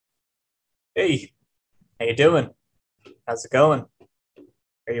Hey, how you doing? How's it going?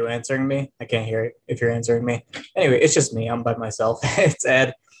 Are you answering me? I can't hear it if you're answering me. Anyway, it's just me. I'm by myself. It's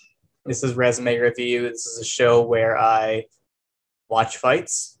Ed. This is Resume Review. This is a show where I watch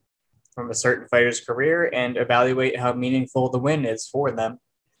fights from a certain fighter's career and evaluate how meaningful the win is for them.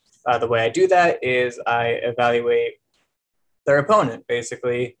 The way I do that is I evaluate their opponent,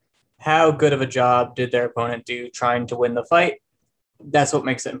 basically. How good of a job did their opponent do trying to win the fight? That's what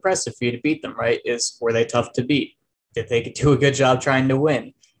makes it impressive for you to beat them, right? Is were they tough to beat? Did they do a good job trying to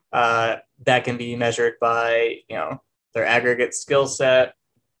win? That can be measured by their aggregate skill set,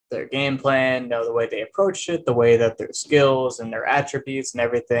 their game plan, the way they approach it, the way that their skills and their attributes and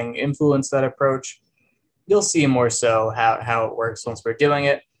everything influence that approach. You'll see more so how it works once we're doing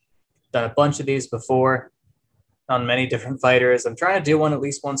it. Done a bunch of these before on many different fighters. I'm trying to do one at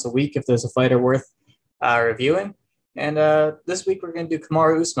least once a week if there's a fighter worth reviewing. And this week we're going to do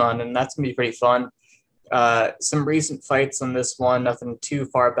Kamaru Usman, and that's going to be pretty fun. Some recent fights on this one, nothing too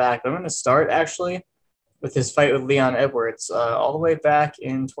far back. I'm going to start actually with his fight with Leon Edwards, all the way back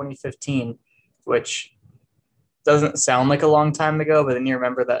in 2015, which doesn't sound like a long time ago, but then you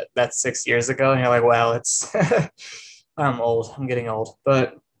remember that that's 6 years ago, and you're like, wow, it's I'm old. I'm getting old,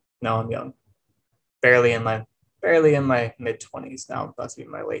 but no, I'm young. Barely in my mid 20s now. I'm about to be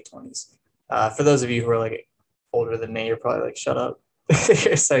in my late 20s. For those of you who are like older than me, you're probably like, shut up.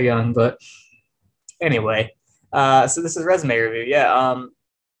 You're so young. But anyway, so this is resume review. Yeah. I'm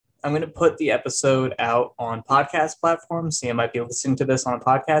going to put the episode out on podcast platforms. So you might be listening to this on a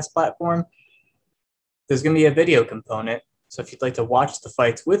podcast platform. There's going to be a video component. So if you'd like to watch the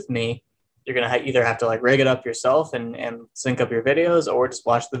fights with me, you're going to either have to like rig it up yourself and sync up your videos, or just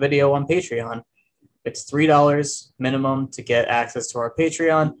watch the video on Patreon. It's $3 minimum to get access to our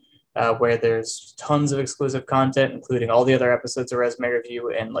Patreon, where there's tons of exclusive content, including all the other episodes of Resume Review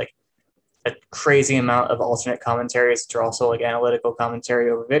and like a crazy amount of alternate commentaries, which are also like analytical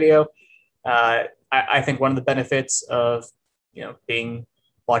commentary over video. I think one of the benefits of being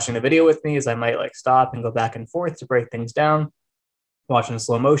watching the video with me is I might like stop and go back and forth to break things down, watching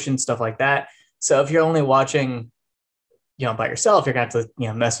slow motion, stuff like that. So if you're only watching by yourself, you're going to have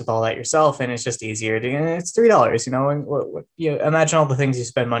to, mess with all that yourself. And it's just easier to, it's $3, imagine all the things you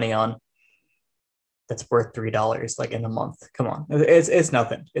spend money on that's worth $3 like in a month. Come on. It's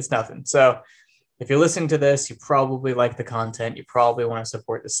nothing. It's nothing. So if you're listening to this, you probably like the content. You probably want to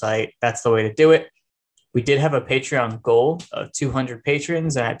support the site. That's the way to do it. We did have a Patreon goal of 200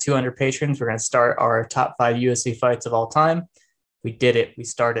 patrons. And at 200 patrons, we're going to start our top 5 UFC fights of all time. We did it. We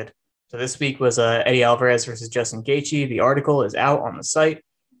started. So this week was Eddie Alvarez versus Justin Gaethje. The article is out on the site,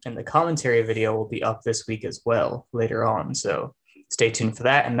 and the commentary video will be up this week as well later on. So stay tuned for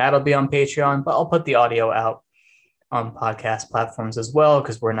that, and that'll be on Patreon. But I'll put the audio out on podcast platforms as well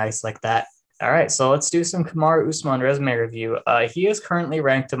because we're nice like that. All right, so let's do some Kamaru Usman resume review. He is currently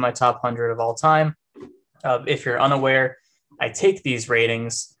ranked in my top 100 of all time. If you're unaware, I take these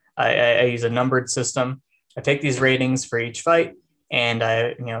ratings. I use a numbered system. I take these ratings for each fight, and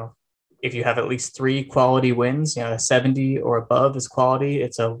if you have at least 3 quality wins, 70 or above is quality.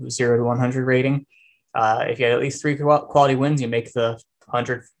 It's a 0 to 100 rating. If you have at least 3 quality wins, you make the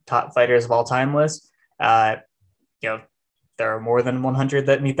 100 top fighters of all time list. There are more than 100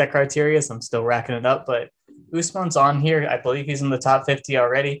 that meet that criteria, so I'm still racking it up. But Usman's on here. I believe he's in the top 50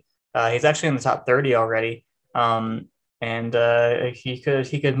 already. He's actually in the top 30 already. He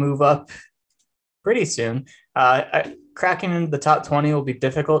could move up pretty soon. Cracking into the top 20 will be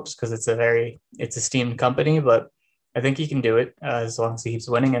difficult just because it's esteemed company, but I think he can do it as long as he keeps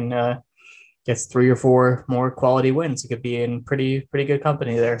winning and gets 3 or 4 more quality wins. He could be in pretty good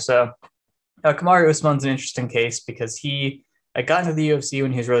company there. So Kamaru Usman's an interesting case because he got into the UFC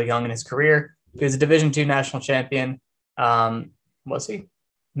when he was really young in his career. He was a Division II national champion. Was he?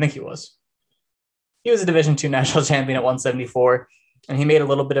 I think he was. He was a Division II national champion at 174, and he made a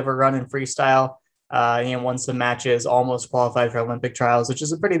little bit of a run in freestyle. Won some matches, almost qualified for Olympic trials, which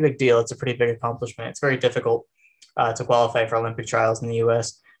is a pretty big deal. It's a pretty big accomplishment. It's very difficult to qualify for Olympic trials in the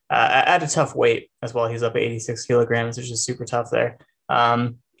U.S. At a tough weight as well. He's up at 86 kilograms, which is super tough there.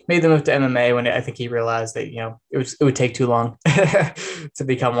 Made the move to MMA when I think he realized that it would take too long to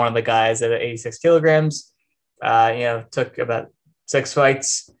become one of the guys at 86 kilograms. Took about 6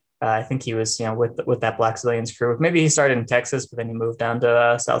 fights. I think he was with that Black Zillions crew. Maybe he started in Texas, but then he moved down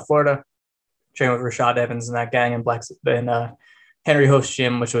to South Florida. Trained with Rashad Evans and that gang and Henry Hoof's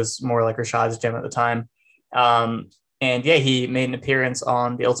gym, which was more like Rashad's gym at the time. He made an appearance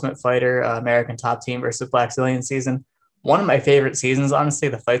on The Ultimate Fighter, American Top Team versus Black Zillion season. One of my favorite seasons, honestly.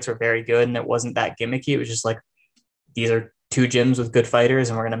 The fights were very good and it wasn't that gimmicky. It was just like, these are two gyms with good fighters,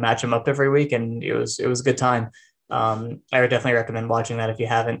 and we're going to match them up every week. And it was a good time. I would definitely recommend watching that if you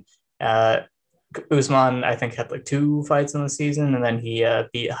haven't. Usman, I think, had like two fights in the season, and then he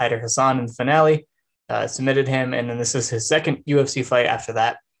beat Haider Hassan in the finale, submitted him, and then this is his second UFC fight after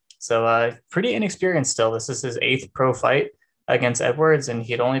that. So pretty inexperienced still. This is his eighth pro fight against Edwards, and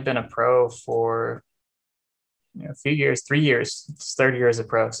he'd only been a pro for a few years, 3 years. It's 30 years of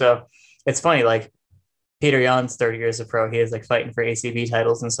pro. So it's funny, like Peter Yan's 30 years of pro. He is like fighting for ACB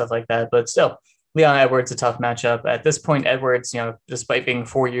titles and stuff like that. But still, Leon Edwards, a tough matchup. At this point, Edwards, despite being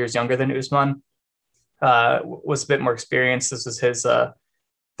 4 years younger than Usman, was a bit more experienced. This was his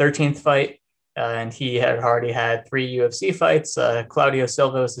 13th fight, and he had already had 3 UFC fights. Claudio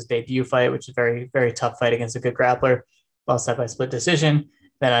Silva was his debut fight, which is a very, very tough fight against a good grappler. Lost that by split decision.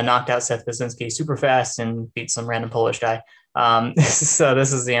 Then I knocked out Seth Basinski super fast and beat some random Polish guy. So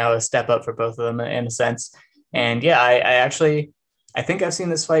this is, a step up for both of them in a sense. And yeah, I think I've seen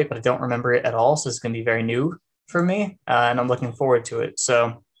this fight, but I don't remember it at all. So it's going to be very new for me, and I'm looking forward to it.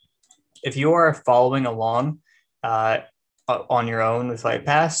 So if you are following along on your own with Fight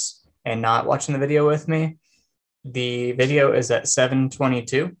Pass and not watching the video with me, the video is at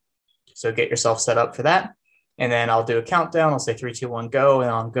 7:22. So get yourself set up for that. And then I'll do a countdown. I'll say 3, 2, 1, go.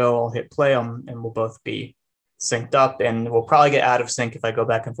 And on go, I'll hit play, and we'll both be synced up. And we'll probably get out of sync if I go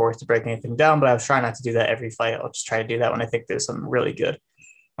back and forth to break anything down, but I was trying not to do that every fight. I'll just try to do that when I think there's something really good.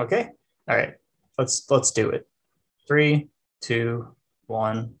 Okay? All right. Let's do it. 3, 2,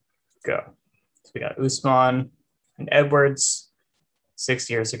 1, go. So we got Usman and Edwards 6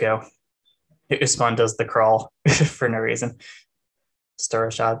 years ago. Usman does the crawl for no reason. Stir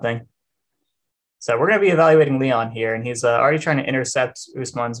a shot thing. So we're going to be evaluating Leon here, and he's already trying to intercept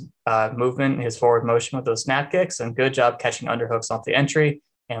Usman's movement, his forward motion with those snap kicks, and good job catching underhooks off the entry.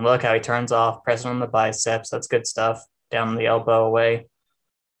 And look how he turns off, pressing on the biceps. That's good stuff. Down the elbow away.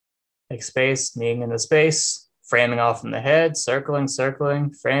 Make space, kneeing into space, framing off from the head, circling,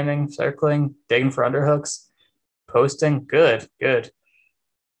 framing, circling, digging for underhooks, posting. Good.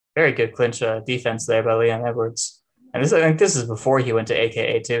 Very good clinch defense there by Leon Edwards. And I think this is before he went to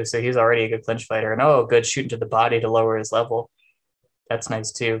AKA too, so he's already a good clinch fighter. And good shooting to the body to lower his level. That's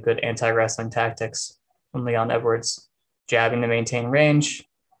nice too. Good anti-wrestling tactics from Leon Edwards. Jabbing to maintain range.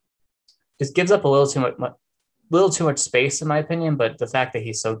 Just gives up a little too much space in my opinion, but the fact that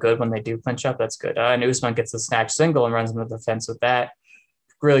he's so good when they do clinch up, that's good. And Usman gets the snatch single and runs into the fence with that.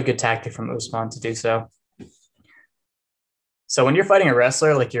 Really good tactic from Usman to do so. So when you're fighting a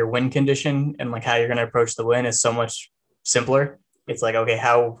wrestler, like your win condition and like how you're going to approach the win is so much simpler. It's like, okay,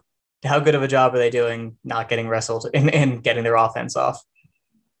 how good of a job are they doing not getting wrestled and getting their offense off?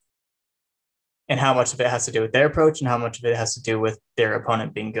 And how much of it has to do with their approach and how much of it has to do with their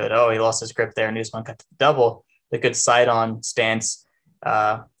opponent being good. Oh, he lost his grip there and Usman cut to the double. The good side-on stance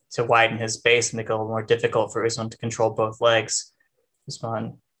to widen his base and make it a little more difficult for Usman to control both legs.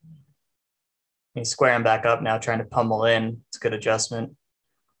 Usman, he's squaring back up now, trying to pummel in. It's a good adjustment.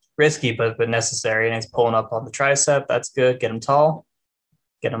 Risky, but necessary. And he's pulling up on the tricep. That's good. Get him tall.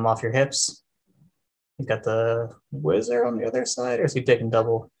 Get him off your hips. He's got the whizzer on the other side. Or is he taking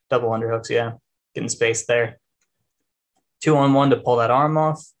double underhooks? Yeah. Getting space there. 2-on-1 to pull that arm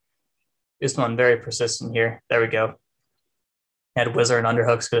off. Usman very persistent here. There we go. Had whizzer and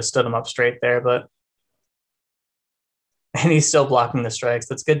underhooks. Could have stood him up straight there, but and he's still blocking the strikes.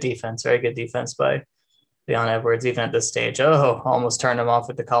 That's good defense. Very good defense by Leon Edwards, even at this stage. Almost turned him off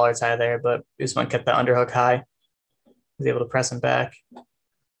with the collar tie there, but Usman kept the underhook high. Was able to press him back.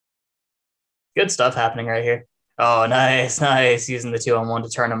 Good stuff happening right here. Oh, nice. Using the 2-on-1 to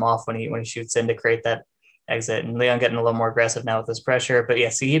turn him off when he shoots in to create that exit. And Leon getting a little more aggressive now with this pressure. But yeah,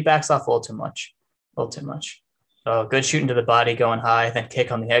 see, he backs off a little too much. Oh, good shooting to the body, going high, then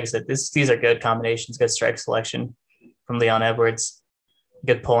kick on the exit. These are good combinations, good strike selection from Leon Edwards.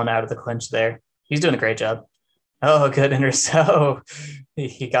 Good pulling out of the clinch there. He's doing a great job. Oh, good intercept.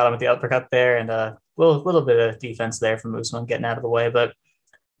 He got him with the uppercut there, and a little bit of defense there from Usman getting out of the way, but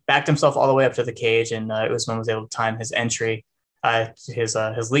backed himself all the way up to the cage, and Usman was able to time his entry,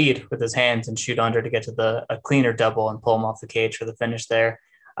 his lead with his hands and shoot under to get to a cleaner double and pull him off the cage for the finish there.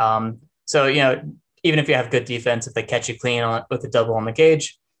 So, even if you have good defense, if they catch you clean with a double on the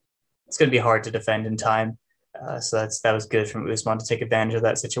cage, it's going to be hard to defend in time. So that was good from Usman to take advantage of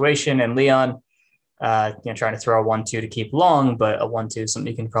that situation. And Leon, trying to throw a 1-2 to keep long, but a 1-2 is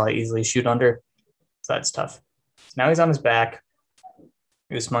something you can probably easily shoot under. So that's tough. So now he's on his back.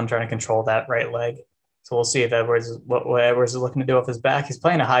 Usman trying to control that right leg. So we'll see if what Edwards is looking to do off his back. He's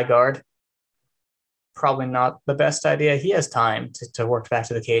playing a high guard. Probably not the best idea. He has time to work back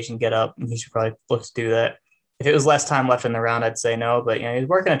to the cage and get up, and he should probably look to do that. If it was less time left in the round, I'd say no. But he's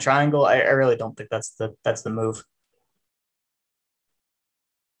working a triangle. I really don't think that's the move.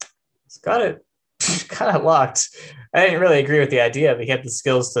 He's got it kind of locked. I didn't really agree with the idea, but he had the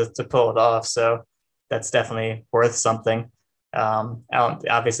skills to pull it off. So that's definitely worth something.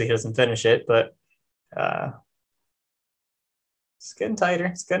 Obviously, he doesn't finish it, but uh, it's getting tighter.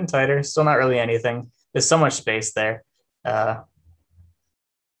 It's getting tighter. Still not really anything. There's so much space there. Uh,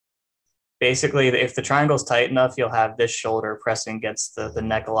 Basically, if the triangle's tight enough, you'll have this shoulder pressing against the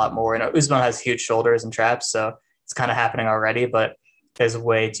neck a lot more. And Usman has huge shoulders and traps, so it's kind of happening already, but there's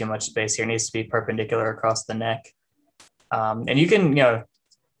way too much space here. It needs to be perpendicular across the neck. And you can,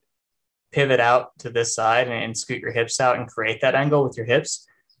 pivot out to this side and scoot your hips out and create that angle with your hips.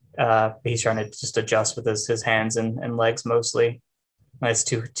 He's trying to just adjust with his hands and legs mostly. It's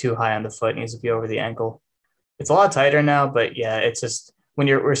too high on the foot. It needs to be over the ankle. It's a lot tighter now, but yeah, it's just when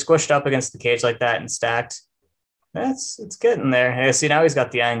we're squished up against the cage like that and stacked, it's getting there. Yeah, see, now he's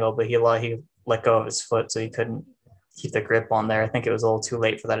got the angle, but he let go of his foot, so he couldn't keep the grip on there. I think it was a little too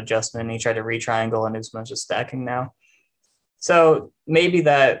late for that adjustment. He tried to re-triangle, and Usman's just stacking now. So maybe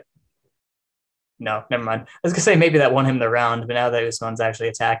that. No, never mind. I was gonna say maybe that won him the round, but now that Usman's actually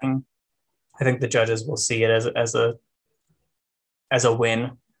attacking, I think the judges will see it as a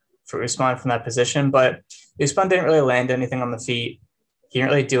win for Usman from that position. But Usman didn't really land anything on the feet. He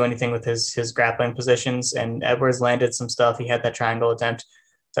didn't really do anything with his grappling positions, and Edwards landed some stuff. He had that triangle attempt.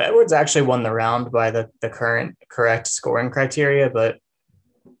 So Edwards actually won the round by the current correct scoring criteria, but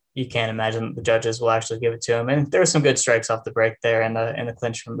you can't imagine that the judges will actually give it to him. And there were some good strikes off the break there and the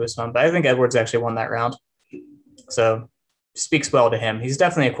clinch from Usman, but I think Edwards actually won that round. So speaks well to him. He's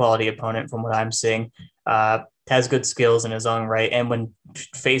definitely a quality opponent from what I'm seeing. Has good skills in his own right. And when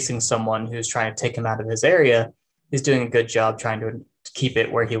facing someone who's trying to take him out of his area, he's doing a good job trying to keep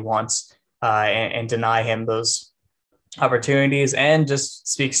it where he wants and deny him those opportunities, and just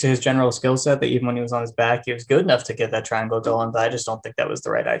speaks to his general skill set that even when he was on his back, he was good enough to get that triangle going. But I just don't think that was the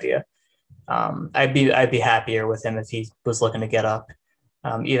right idea. I'd be happier with him if he was looking to get up,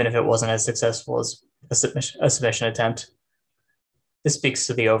 even if it wasn't as successful as a submission attempt. This speaks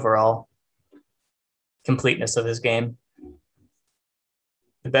to the overall completeness of his game.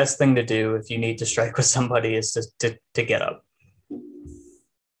 The best thing to do if you need to strike with somebody is to get up.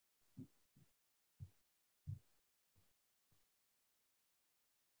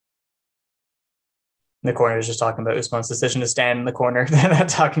 The corner is just talking about Usman's decision to stand in the corner. They're not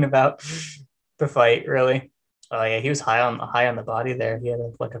talking about the fight, really. Oh yeah, he was high on the body there. He had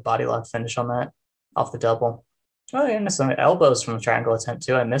like a body lock finish on that off the double. Oh yeah, and some elbows from the triangle attempt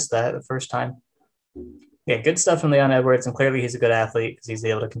too. I missed that the first time. Yeah, good stuff from Leon Edwards, and clearly he's a good athlete because he's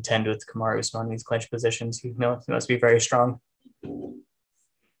able to contend with Kamaru Usman in these clinch positions. He must be very strong. And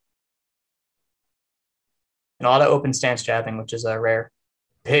a lot of open stance jabbing, which is a rare.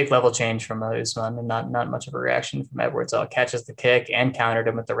 Big level change from Usman, and not much of a reaction from Edwards. Catches the kick and countered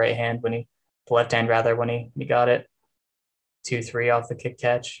him with the right hand the left hand rather when he got it. 2-3 off the kick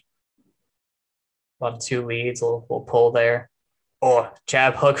catch. A lot of two leads. We'll pull there. Oh,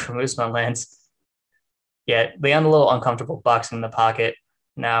 jab hook from Usman lands. Yeah, Leon a little uncomfortable boxing in the pocket.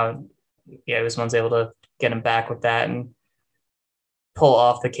 Now, yeah, Usman's able to get him back with that and pull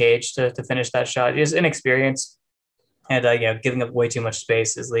off the cage to finish that shot. He's inexperienced. And giving up way too much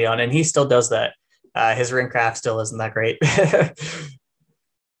space is Leon, and he still does that. His ring craft still isn't that great,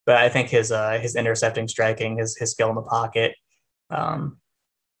 but I think his intercepting, striking, his skill in the pocket. I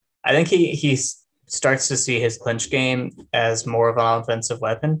think he starts to see his clinch game as more of an offensive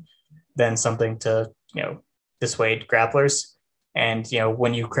weapon than something to dissuade grapplers. And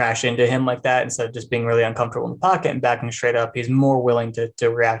when you crash into him like that, instead of just being really uncomfortable in the pocket and backing straight up, he's more willing to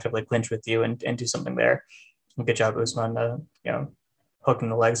reactively clinch with you and do something there. Good job, Usman, hooking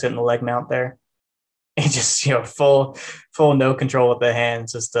the legs, hitting the leg mount there. He just, full no control with the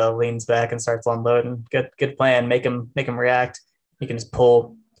hands, just leans back and starts unloading. Good plan. Make him react. You can just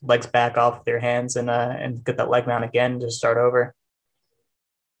pull legs back off with your hands and get that leg mount again, just start over.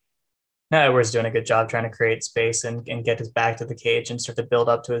 Now Edwards doing a good job trying to create space and get his back to the cage and start to build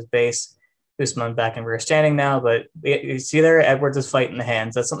up to his base. Usman back in rear standing now, but you see there, Edwards is fighting the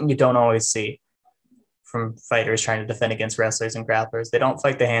hands. That's something you don't always see from fighters trying to defend against wrestlers and grapplers. They don't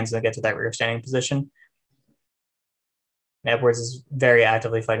fight the hands when they get to that rear standing position. Edwards is very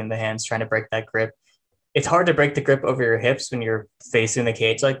actively fighting the hands, trying to break that grip. It's hard to break the grip over your hips when you're facing the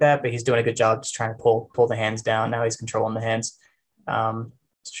cage like that, but he's doing a good job just trying to pull the hands down. Now he's controlling the hands.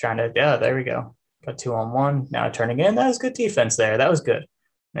 Just trying to, there we go. Got 2-on-1. Now turning in. That was good defense there. That was good.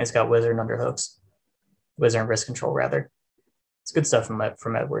 And he's got wizard and underhooks. Wizard and wrist control, rather. It's good stuff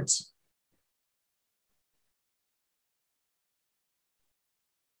from Edwards.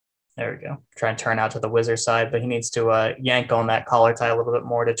 There we go. Try and turn out to the wizard side, but he needs to yank on that collar tie a little bit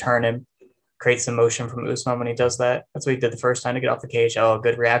more to turn him, create some motion from Usman when he does that. That's what he did the first time to get off the cage. Oh,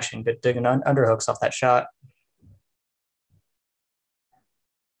 good reaction. Good digging underhooks off that shot.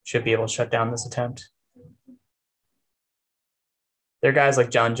 Should be able to shut down this attempt. There are guys like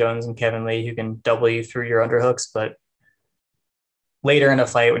John Jones and Kevin Lee who can double you through your underhooks, but later in a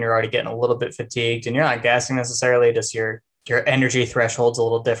fight when you're already getting a little bit fatigued and you're not gassing necessarily, just your energy threshold's a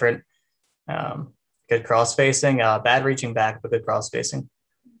little different. Good cross facing, bad reaching back, but good cross facing.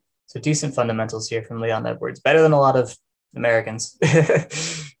 So decent fundamentals here from Leon Edwards. Better than a lot of Americans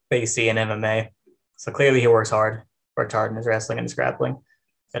that you see in MMA. So clearly he worked hard in his wrestling and his grappling.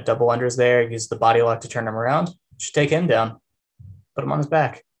 Got double unders there. Used the body lock to turn him around. Should take him down. Put him on his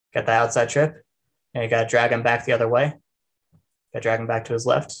back. Got the outside trip. And you got to drag him back the other way. Got to drag him back to his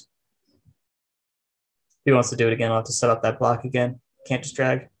left. If he wants to do it again, I'll have to set up that block again. Can't just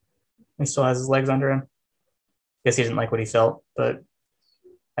drag. He still has his legs under him. Guess he didn't like what he felt, but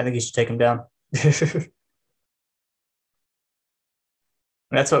I think he should take him down. And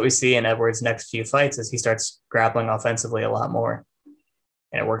that's what we see in Edwards' next few fights as he starts grappling offensively a lot more.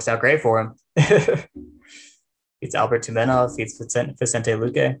 And it works out great for him. Beats Albert Tumenov, beats Vicente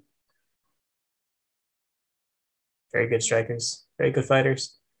Luque. Very good strikers, very good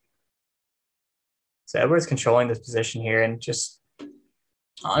fighters. So Edwards controlling this position here, and just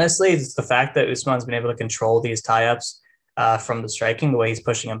honestly, it's the fact that Usman's been able to control these tie-ups from the striking, the way he's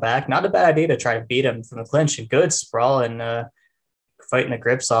pushing him back. Not a bad idea to try to beat him from the clinch. A good sprawl and fighting the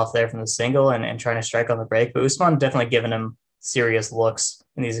grips off there from the single and trying to strike on the break. But Usman definitely giving him serious looks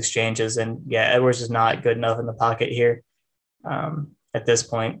in these exchanges. And yeah, Edwards is not good enough in the pocket here at this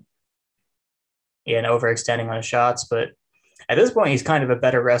point. Yeah, and overextending on his shots. But at this point, he's kind of a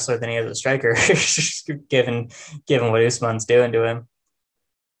better wrestler than he is a striker, given what Usman's doing to him.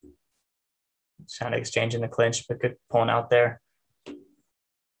 Trying to exchange in the clinch, but good pulling out there. I'm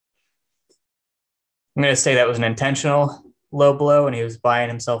going to say that was an intentional low blow and he was buying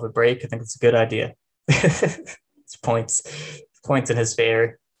himself a break. I think it's a good idea. It's points in his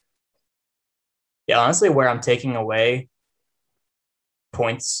favor. Yeah, honestly, where I'm taking away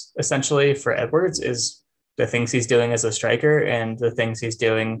points essentially for Edwards is the things he's doing as a striker and the things he's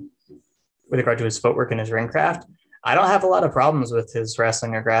doing with regard to his footwork and his ring craft. I don't have a lot of problems with his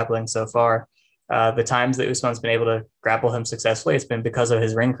wrestling or grappling so far. The times that Usman's been able to grapple him successfully, it's been because of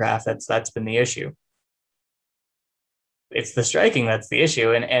his ring craft. That's been the issue. It's the striking that's the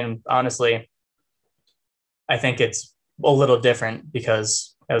issue. And honestly, I think it's a little different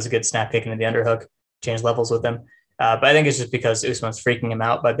because that was a good snap kick into the underhook, changed levels with him. But I think it's just because Usman's freaking him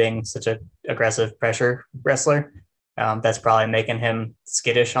out by being such an aggressive pressure wrestler. That's probably making him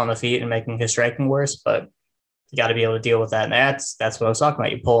skittish on the feet and making his striking worse. But you got to be able to deal with that. And that's what I was talking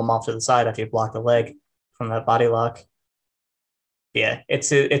about. You pull him off to the side after you block the leg from that body lock. Yeah,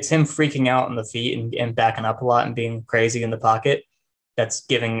 it's him freaking out on the feet and backing up a lot and being crazy in the pocket. That's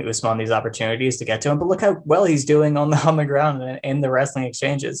giving Usman these opportunities to get to him. But look how well he's doing on the ground and in the wrestling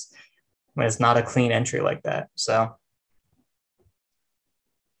exchanges when it's not a clean entry like that. So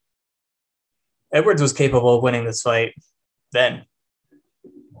Edwards was capable of winning this fight then.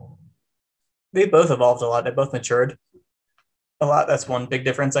 They both evolved a lot. They both matured a lot. That's one big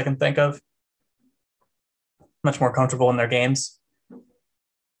difference I can think of. Much more comfortable in their games.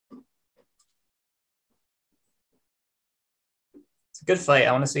 It's a good fight.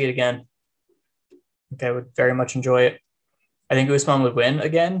 I want to see it again. Okay, I would very much enjoy it. I think Usman would win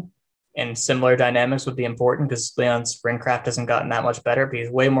again, and similar dynamics would be important because Leon's ring craft hasn't gotten that much better, but he's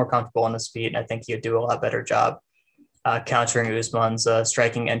way more comfortable on his feet, and I think he'd do a lot better job countering Usman's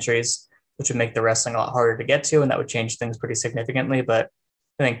striking entries, which would make the wrestling a lot harder to get to, and that would change things pretty significantly. But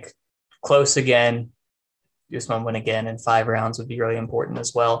I think close again, Usman win again in 5 rounds would be really important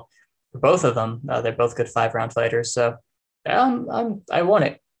as well for both of them. They're both good 5-round fighters, so I want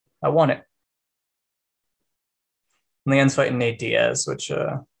it. I want it. Leon's fighting Nate Diaz, which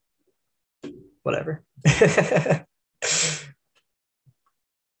whatever.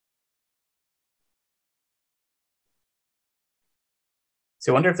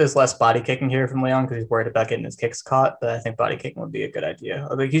 So I wonder if there's less body kicking here from Leon because he's worried about getting his kicks caught, but I think body kicking would be a good idea.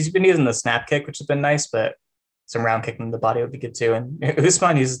 Although he's been using the snap kick, which has been nice, but some round kicking to the body would be good too. And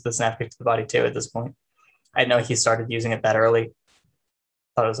Usman uses the snap kick to the body too at this point. I know he started using it that early.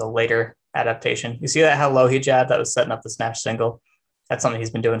 Thought it was a later adaptation. You see that how low he jabbed? That was setting up the snatch single. That's something he's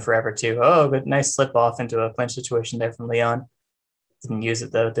been doing forever too. Oh, good, nice slip off into a clinch situation there from Leon. Didn't use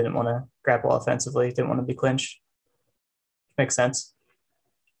it though. Didn't want to grapple offensively. Didn't want to be clinched. Makes sense.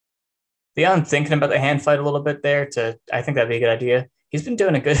 Leon thinking about the hand fight a little bit there. I think that'd be a good idea. He's been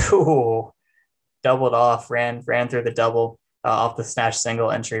doing a good. Ooh, doubled off, ran through the double off the snatch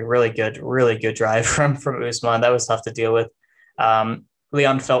single entry. Really good drive from Usman. That was tough to deal with.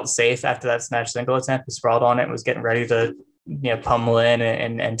 Leon felt safe after that snatch single attempt. He sprawled on it and was getting ready to pummel in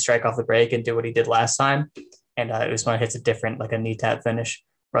and strike off the break and do what he did last time. And Usman hits a different, like a knee tap finish,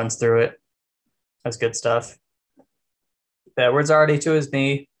 runs through it. That's good stuff. Edwards already to his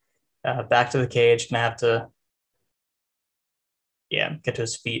knee, back to the cage. Gonna have to, get to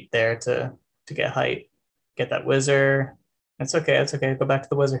his feet there to get height. Get that whizzer. It's okay. It's okay. Go back to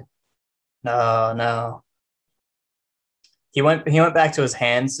the whizzer. No, no. He went back to his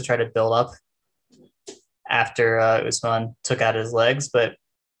hands to try to build up after Usman took out his legs, but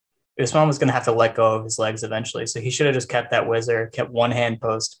Usman was going to have to let go of his legs eventually. So he should have just kept that whizzer, kept one hand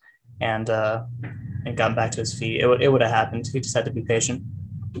post, and gotten back to his feet. It would have happened. He just had to be patient.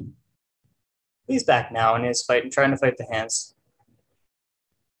 He's back now and he's trying to fight the hands.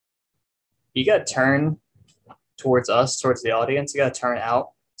 You got to turn towards us, towards the audience. You got to turn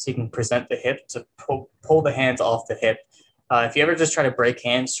out so you can present the hip to pull the hands off the hip. If you ever just try to break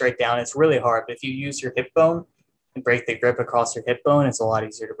hands straight down, it's really hard. But if you use your hip bone and break the grip across your hip bone, it's a lot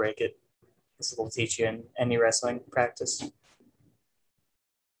easier to break it. This will teach you in any wrestling practice. So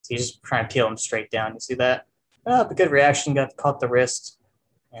you just try and peel them straight down. You see that? The good reaction, caught the wrist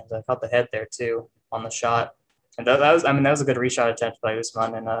and caught the head there too on the shot. And that was a good reshot attempt by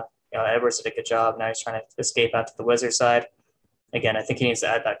Usman, and Edwards did a good job. Now he's trying to escape out to the whizzer side. Again, I think he needs to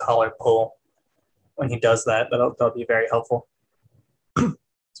add that collar pull. When he does that, that'll be very helpful.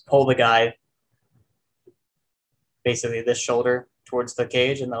 Just pull the guy basically this shoulder towards the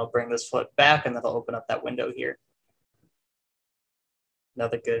cage, and that'll bring this foot back, and that'll open up that window here.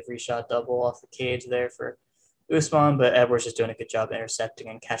 Another good reshot double off the cage there for Usman, but Edwards is doing a good job intercepting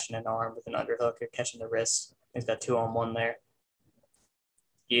and catching an arm with an underhook or catching the wrist. He's got 2-on-1 there.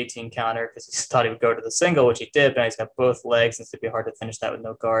 Guillotine counter because he thought he would go to the single, which he did, but he's got both legs, and it's going to be hard to finish that with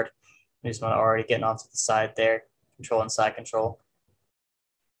no guard. Usman already getting off to the side there, control and side control.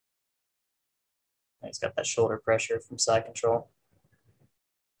 And he's got that shoulder pressure from side control.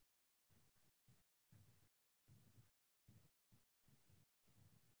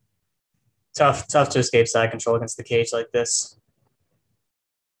 Tough to escape side control against the cage like this.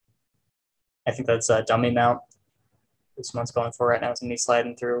 I think that's a dummy mount. Usman's going for right now. Is knee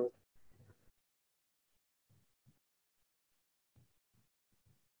sliding through.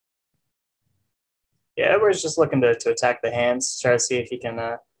 Yeah, Edwards just looking to attack the hands, try to see if he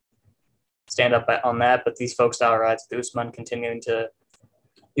can stand up on that. But these folk style rides, Usman continuing to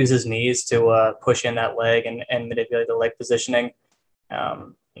use his knees to push in that leg and manipulate the leg positioning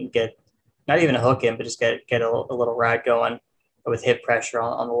and get not even a hook in, but just get a little ride going with hip pressure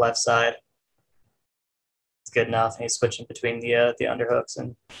on the left side. It's good enough. And he's switching between the underhooks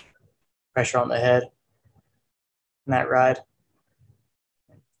and pressure on the head in that ride.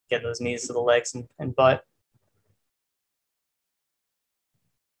 Get those knees to the legs and butt.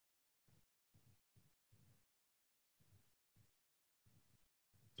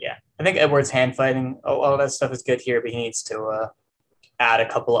 Yeah, I think Edwards' hand fighting, all that stuff is good here, but he needs to add a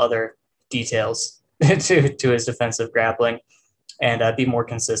couple other details to his defensive grappling and be more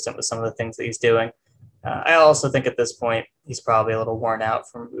consistent with some of the things that he's doing. I also think at this point, he's probably a little worn out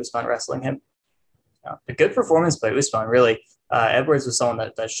from Usman wrestling him. A good performance by Usman, really. Edwards was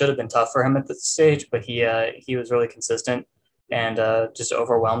someone that should have been tough for him at this stage, but he was really consistent and just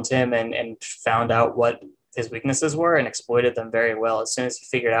overwhelmed him and found out what his weaknesses were and exploited them very well. As soon as he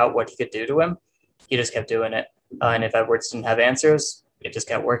figured out what he could do to him, he just kept doing it. And if Edwards didn't have answers, it just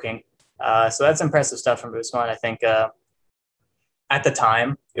kept working. So that's impressive stuff from Usman. I think at the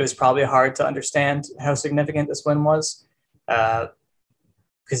time, it was probably hard to understand how significant this win was because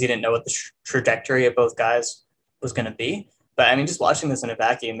he didn't know what the trajectory of both guys was going to be. But I mean, just watching this in a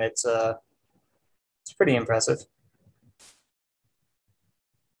vacuum, it's pretty impressive.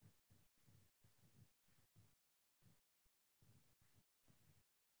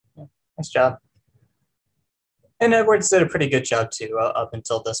 Yeah, nice job. And Edwards did a pretty good job too up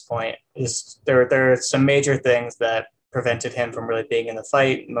until this point. There are some major things that prevented him from really being in the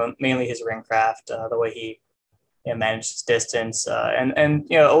fight, mainly his ring craft, the way he managed his distance, and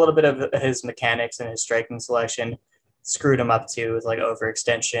a little bit of his mechanics and his striking selection screwed him up too with like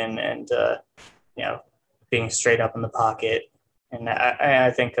overextension and being straight up in the pocket. And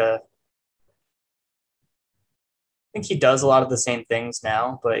I think he does a lot of the same things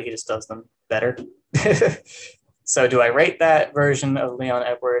now, but he just does them better. So do I rate that version of Leon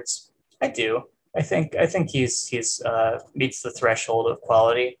Edwards? I do. I think he's meets the threshold of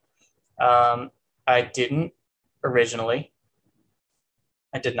quality. I didn't originally.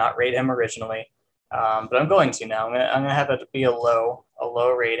 I did not rate him originally, but I'm going to now. I'm gonna have it be a low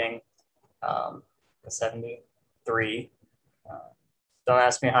rating, a 73. Uh, don't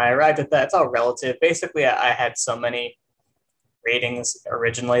ask me how I arrived at that. It's all relative. Basically, I had so many ratings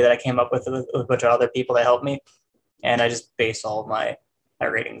originally that I came up with a bunch of other people that helped me, and I just base all of my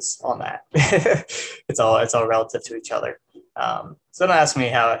ratings on that. It's all relative to each other. So don't ask me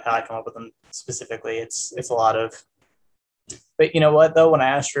how I come up with them specifically. It's a lot of, but you know what though, when I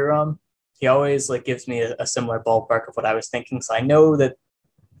ask Drew, he always like gives me a similar ballpark of what I was thinking, so I know that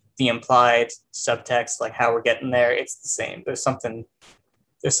the implied subtext, like how we're getting there, it's the same. There's some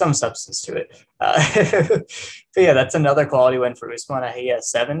substance to it. But yeah, that's another quality win for Usman. He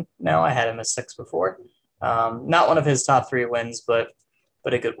has 7 now. I had him as 6 before. Not one of his top 3 wins, but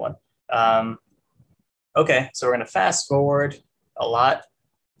a good one. Okay, so we're going to fast forward a lot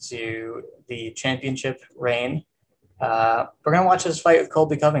to the championship reign. We're going to watch his fight with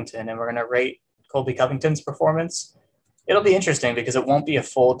Colby Covington, and we're going to rate Colby Covington's performance. It'll be interesting because it won't be a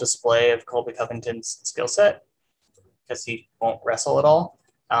full display of Colby Covington's skill set because he won't wrestle at all.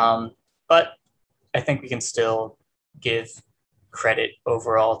 But I think we can still give credit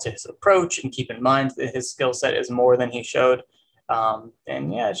overall to his approach and keep in mind that his skill set is more than he showed.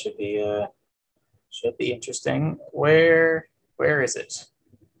 And yeah, it should be interesting. Where is it?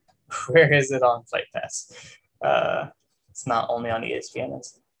 Where is it on Fight Pass? It's not only on ESPN.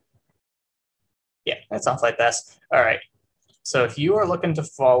 It's on Fight Pass. All right. So if you are looking to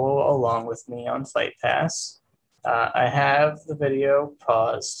follow along with me on Fight Pass, I have the video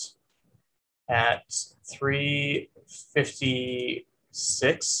paused at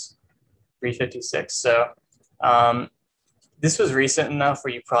 356. So this was recent enough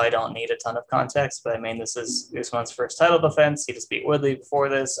where you probably don't need a ton of context, but I mean, this is Usman's first title defense. He just beat Woodley before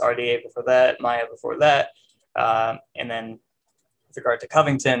this, RDA before that, Maia before that. And then with regard to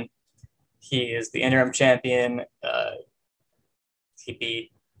Covington, he is the interim champion. He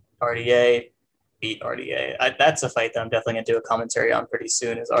beat RDA. That's a fight that I'm definitely going to do a commentary on pretty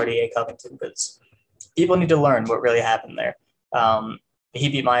soon is RDA Covington, because people need to learn what really happened there. He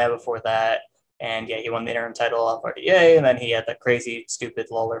beat Maia before that. And yeah, he won the interim title off RDA, and then he had that crazy,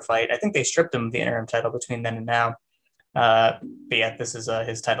 stupid Lawler fight. I think they stripped him of the interim title between then and now. But yeah, this is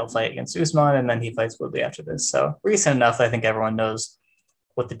his title fight against Usman, and then he fights Woodley after this. So recent enough, I think everyone knows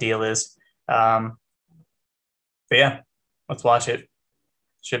what the deal is. But yeah, let's watch it.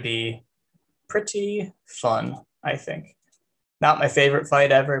 Should be pretty fun, I think. Not my favorite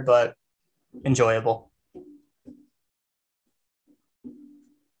fight ever, but enjoyable.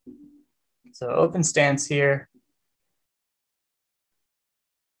 So open stance here.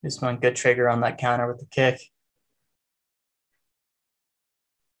 Usman, good trigger on that counter with the kick.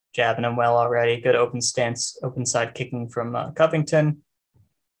 Jabbing him well already. Good open stance, open side kicking from Covington.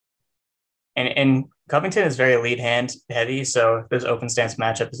 And Covington is very lead hand heavy, so this open stance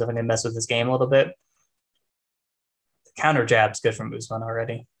matchup is definitely going to mess with his game a little bit. The counter jab's good from Usman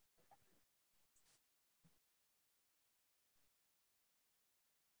already.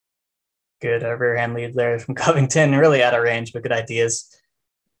 Good rear hand lead there from Covington. Really out of range, but good ideas.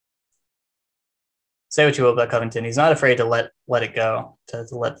 Say what you will about Covington. He's not afraid to let it go, to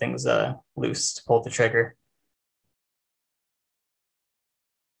let things loose, to pull the trigger.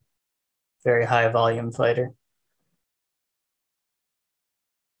 Very high volume fighter.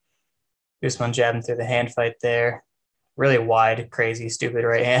 Usman jabbing through the hand fight there. Really wide, crazy, stupid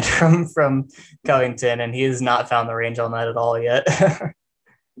right hand from Covington, and he has not found the range on that at all yet.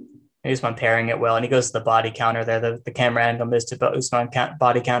 Usman pairing it well, and he goes to the body counter there. The camera angle missed it, but Usman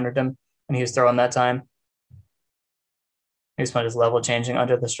body countered him, and he was throwing that time. Usman is level changing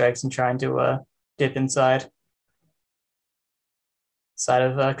under the strikes and trying to dip inside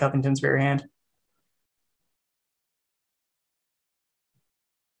of Covington's rear hand.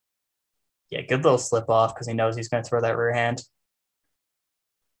 Yeah, good little slip off because he knows he's going to throw that rear hand.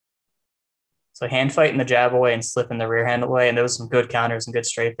 So hand fighting the jab away and slipping the rear hand away. And there was some good counters and good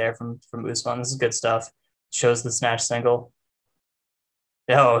straight there from Usman. This is good stuff. Shows the snatch single.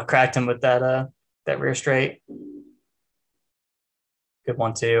 Oh, cracked him with that rear straight. Good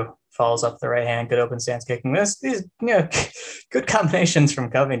one too. Follows up the right hand. Good open stance kicking. These good combinations from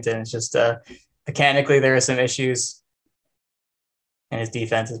Covington. It's just mechanically there are some issues, and his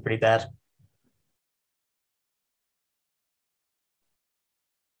defense is pretty bad.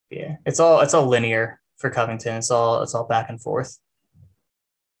 Yeah, it's all linear for Covington. It's all back and forth.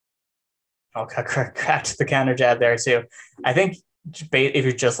 Oh, cracked the counter jab there too. I think if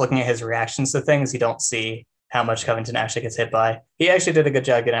you're just looking at his reactions to things, you don't see how much Covington actually gets hit by. He actually did a good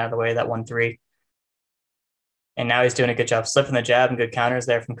job getting out of the way of that 1-3. And now he's doing a good job slipping the jab and good counters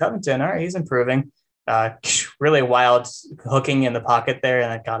there from Covington. All right, he's improving. Really wild hooking in the pocket there,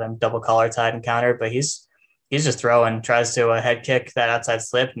 and that got him double collar tied and countered. But he's just throwing, tries to head kick that outside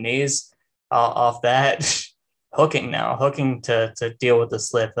slip, knees off that. Hooking now, hooking to deal with the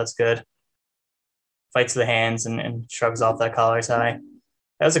slip. That's good. Fights the hands and shrugs off that collar tie.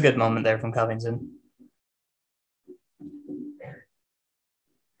 That was a good moment there from Covington.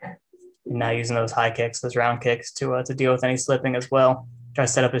 And now using those high kicks, those round kicks to deal with any slipping as well. Try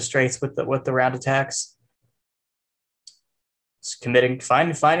to set up his straights with the round attacks. Just committing,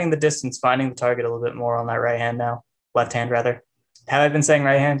 finding the distance, finding the target a little bit more on that right hand now. Left hand, rather. Have I been saying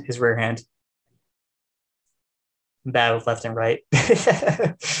right hand? His rear hand. I'm bad with left and right.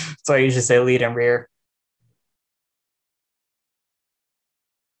 That's why I usually say lead and rear.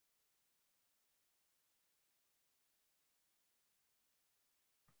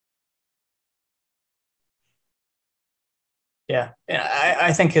 Yeah,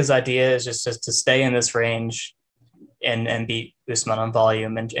 I think his idea is just to stay in this range and beat Usman on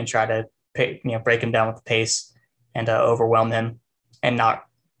volume and try to break him down with the pace and overwhelm him and not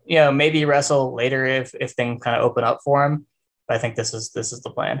maybe wrestle later if things kind of open up for him. But I think this is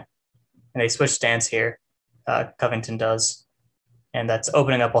the plan. And they switch stance here. Covington does, and that's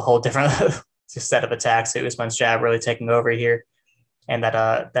opening up a whole different set of attacks. Usman's jab really taking over here. And that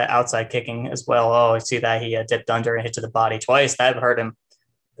outside kicking as well. Oh, I see that he dipped under and hit to the body twice. That hurt him.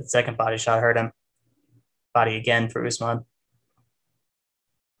 The second body shot hurt him. Body again for Usman.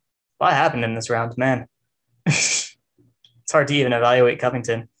 What happened in this round, man? It's hard to even evaluate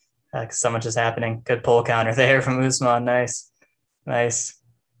Covington because so much is happening. Good pull counter there from Usman. Nice.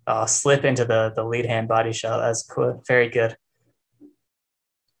 Slip into the lead hand body shot. That's cool. Very good.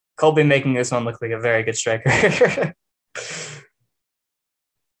 Colby making Usman look like a very good striker.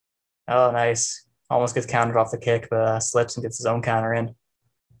 Oh, nice. Almost gets countered off the kick, but slips and gets his own counter in.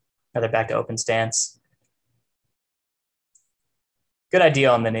 Now they're back to open stance. Good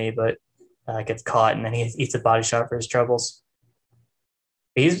idea on the knee, but gets caught, and then he eats a body shot for his troubles.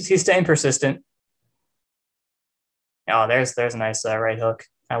 But he's staying persistent. Oh, there's a nice right hook.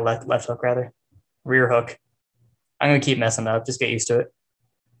 Left hook, rather. Rear hook. I'm going to keep messing up. Just get used to it.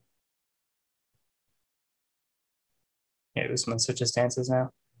 Yeah, Usman switches stances now.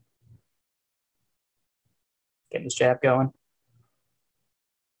 Getting his jab going.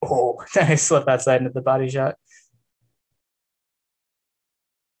 Oh, nice slip outside into the body shot.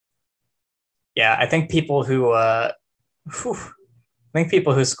 Yeah, I think people who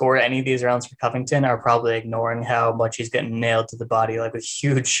score any of these rounds for Covington are probably ignoring how much he's getting nailed to the body, like with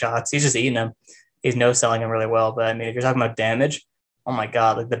huge shots. He's just eating them. He's no selling them really well. But I mean, if you're talking about damage, oh my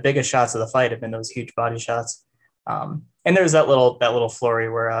God, like the biggest shots of the fight have been those huge body shots. And there's that little flurry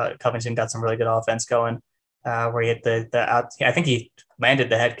where Covington got some really good offense going, where he hit the out. I think he landed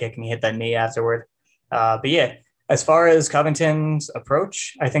the head kick and he hit that knee afterward. But yeah, as far as Covington's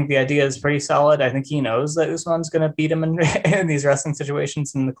approach, I think the idea is pretty solid. I think he knows that Usman's going to beat him in these wrestling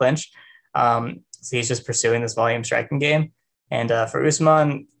situations in the clinch. So he's just pursuing this volume striking game. And for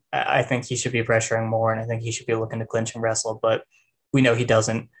Usman, I think he should be pressuring more, and I think he should be looking to clinch and wrestle. But we know he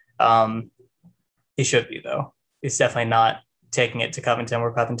doesn't. He should be, though. He's definitely not taking it to Covington,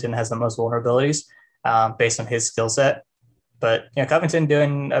 where Covington has the most vulnerabilities based on his skill set. But Covington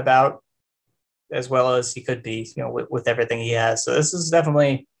doing about as well as he could be, with everything he has. So this is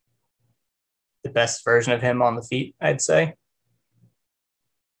definitely the best version of him on the feet, I'd say.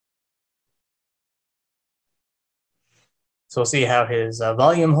 So we'll see how his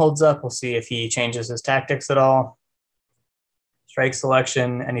volume holds up. We'll see if he changes his tactics at all. Strike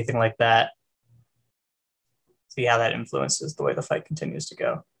selection, anything like that. See how that influences the way the fight continues to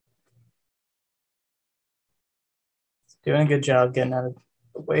go. Doing a good job getting out of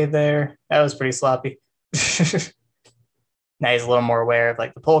the way there. That was pretty sloppy. Now he's a little more aware of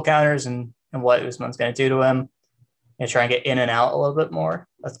like the pull counters and what Usman's going to do to him. And try and get in and out a little bit more.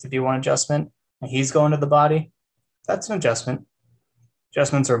 That's to be one adjustment. And he's going to the body. That's an adjustment.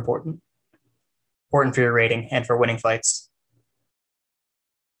 Adjustments are important. Important for your rating and for winning fights.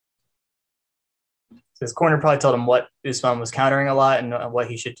 So his corner probably told him what Usman was countering a lot and what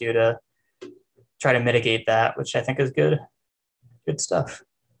he should do to try to mitigate that, which I think is good. Good stuff.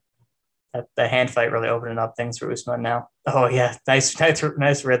 The hand fight really opening up things for Usman now. Oh yeah,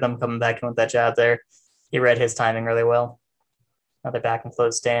 nice rhythm coming back in with that jab there. He read his timing really well. Another back and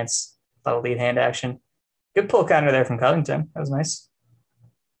float stance, a lot of lead hand action. Good pull counter there from Covington. That was nice.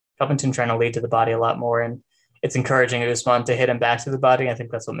 Covington trying to lead to the body a lot more, and it's encouraging Usman to hit him back to the body. I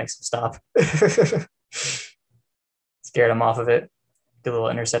think that's what makes him stop. Scared him off of it. Good little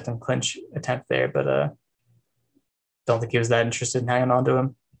intercept and clinch attempt there, but Don't think he was that interested in hanging on to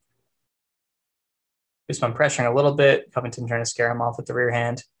him. Usman pressuring a little bit. Covington trying to scare him off with the rear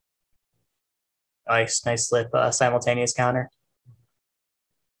hand. Nice slip, simultaneous counter.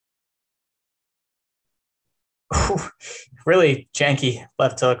 Really janky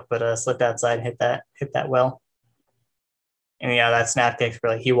left hook, but slipped outside and hit that well. And yeah, that snap kick,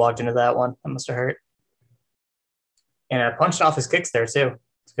 really, he walked into that one. That must have hurt. And punched off his kicks there too.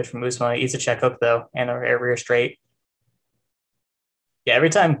 It's good from Usman. He eats a check hook though, and a rear straight. Yeah,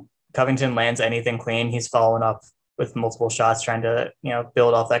 every time Covington lands anything clean, he's following up with multiple shots, trying to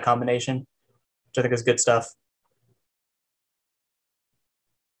build off that combination, which I think is good stuff.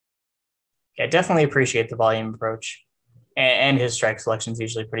 Yeah, definitely appreciate the volume approach, and his strike selection is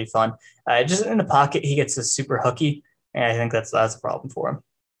usually pretty fun. Just in the pocket, he gets a super hooky, and I think that's a problem for him.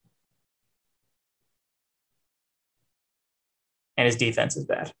 And his defense is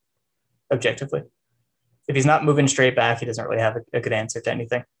bad, objectively. If he's not moving straight back, he doesn't really have a good answer to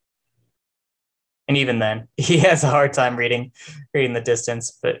anything. And even then, he has a hard time reading the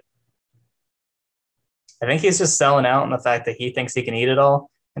distance. But I think he's just selling out on the fact that he thinks he can eat it all,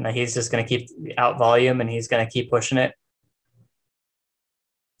 and that he's just going to keep out volume and he's going to keep pushing it.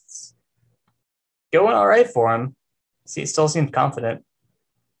 It's going all right for him. He still seems confident.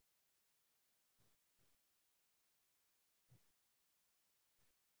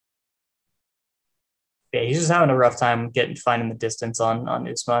 Yeah, he's just having a rough time finding the distance on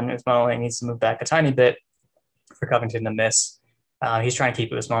Usman. Usman only needs to move back a tiny bit for Covington to miss. He's trying to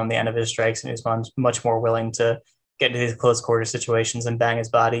keep Usman on the end of his strikes, and Usman's much more willing to get into these close quarter situations and bang his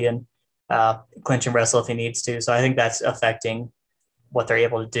body and clinch and wrestle if he needs to. So I think that's affecting what they're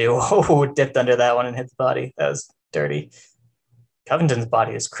able to do. Oh, dipped under that one and hit the body. That was dirty. Covington's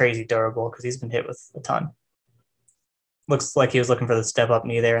body is crazy durable because he's been hit with a ton. Looks like he was looking for the step up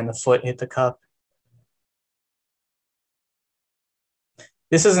knee there, and the foot hit the cup.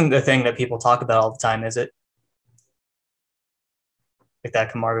 This isn't the thing that people talk about all the time, is it? Like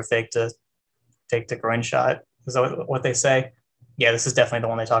that Kamaru fake to take the groin shot. Is that what they say? Yeah, this is definitely the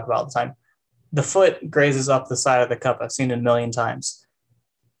one they talk about all the time. The foot grazes up the side of the cup. I've seen it a million times.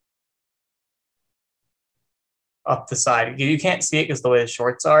 Up the side. You can't see it because the way the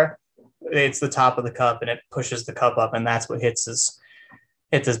shorts are. It's the top of the cup and it pushes the cup up, and that's what hits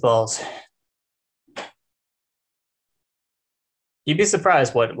his balls. You'd be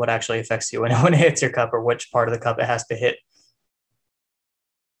surprised what actually affects you when it hits your cup, or which part of the cup it has to hit.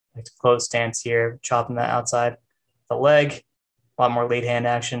 Like to close stance here, chopping that outside the leg. A lot more lead hand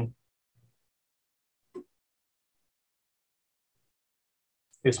action.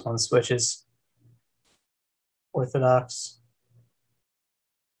 Usman switches. Orthodox.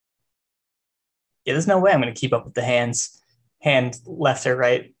 Yeah, there's no way I'm going to keep up with the hand left or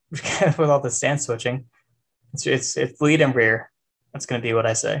right with all the stance switching. It's lead and rear. That's going to be what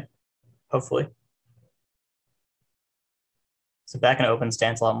I say, hopefully. So back in open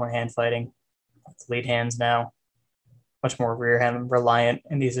stance, a lot more hand fighting. It's lead hands now. Much more rear hand reliant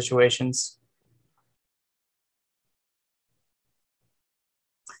in these situations.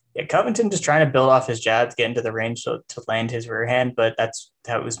 Yeah, Covington just trying to build off his jab to get into the range to land his rear hand, but that's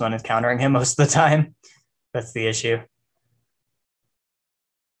how Usman is countering him most of the time. That's the issue.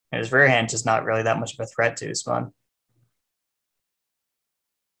 And his rear hand just not really that much of a threat to Usman.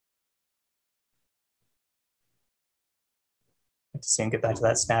 To see him get back to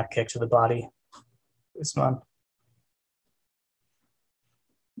that snap kick to the body. Usman.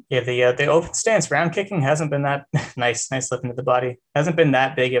 Yeah, the open stance round kicking hasn't been that nice slip into the body. Hasn't been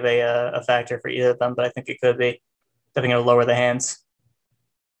that big of a factor for either of them, but I think it could be. Definitely going to lower the hands.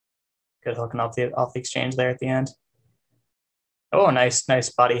 Good hooking off the exchange there at the end. Oh, nice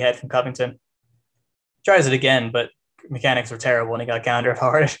body head from Covington. Tries it again, but mechanics were terrible and he got countered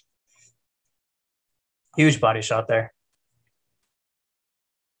hard. Huge body shot there.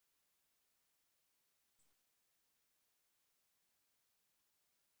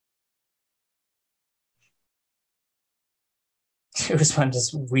 Usman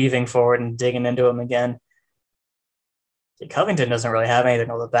just weaving forward and digging into him again. Covington doesn't really have anything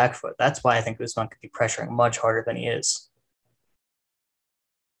on the back foot. That's why I think Usman could be pressuring much harder than he is.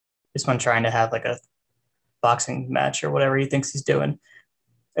 Usman trying to have like a boxing match or whatever he thinks he's doing.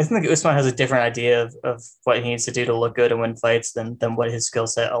 I think Usman has a different idea of what he needs to do to look good and win fights than what his skill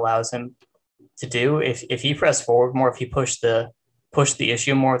set allows him to do. If he pressed forward more, if he pushed the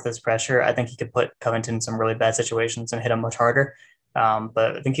issue more with his pressure, I think he could put Covington in some really bad situations and hit him much harder.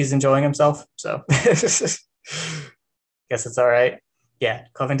 But I think he's enjoying himself, so guess it's all right. Yeah,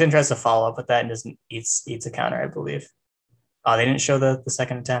 Covington tries to follow up with that and doesn't eats a counter, I believe. Oh, they didn't show the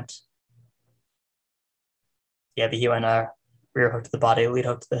second attempt. Yeah, but he went rear hook to the body, lead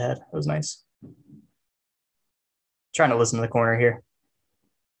hook to the head. It was nice. Trying to listen to the corner here.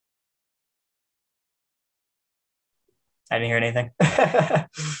 I didn't hear anything.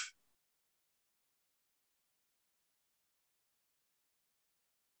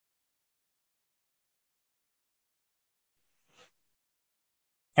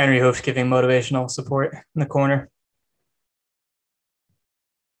 Henry Hooft giving motivational support in the corner.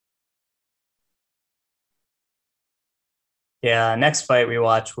 Yeah, next fight we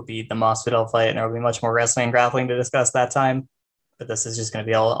watch will be the Masvidal fight, and there will be much more wrestling and grappling to discuss that time. But this is just going to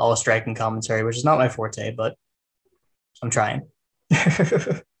be all striking commentary, which is not my forte, but I'm trying.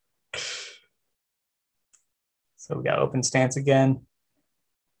 So we got open stance again.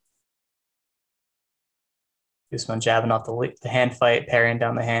 Usman jabbing off the hand fight, parrying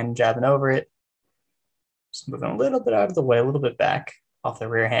down the hand, jabbing over it. Just moving a little bit out of the way, a little bit back off the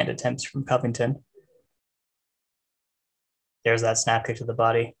rear hand attempts from Covington. There's that snap kick to the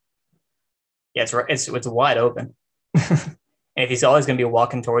body. Yeah, it's wide open. And if he's always going to be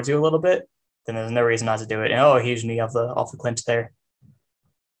walking towards you a little bit, then there's no reason not to do it. And a huge knee off the clinch there.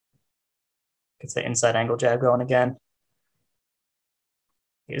 Gets the inside angle jab going again.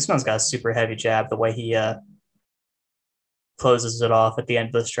 Yeah, this one's got a super heavy jab. The way he closes it off at the end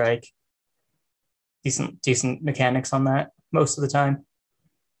of the strike. Decent mechanics on that most of the time.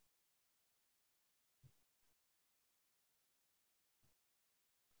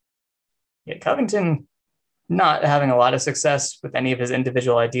 Yeah, Covington not having a lot of success with any of his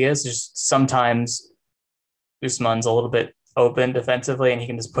individual ideas. Just sometimes Usman's a little bit open defensively and he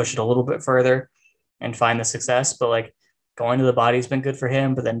can just push it a little bit further and find the success. But like going to the body's been good for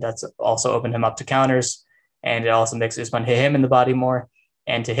him, but then that's also opened him up to counters. And it also makes Usman hit him in the body more.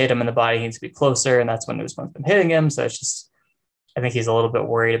 And to hit him in the body, he needs to be closer. And that's when Usman's been hitting him. So it's just, I think he's a little bit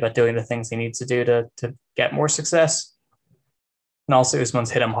worried about doing the things he needs to do to get more success. And also Usman's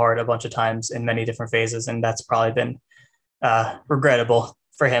hit him hard a bunch of times in many different phases. And that's probably been regrettable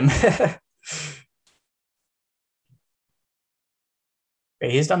for him.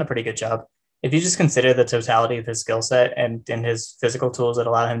 He's done a pretty good job. If you just consider the totality of his skill set and his physical tools that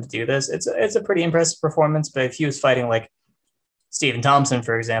allow him to do this, it's a pretty impressive performance. But if he was fighting like Stephen Thompson,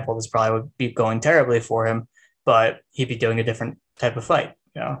 for example, this probably would be going terribly for him, but he'd be doing a different type of fight,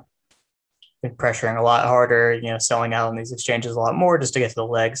 pressuring a lot harder, selling out in these exchanges a lot more just to get to the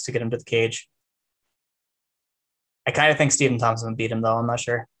legs, to get him to the cage. I kind of think Stephen Thompson would beat him, though. I'm not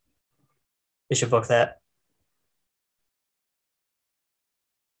sure. They should book that.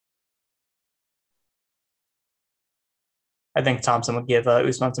 I think Thompson would give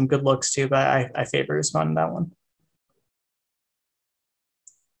Usman some good looks too, but I favor Usman in that one.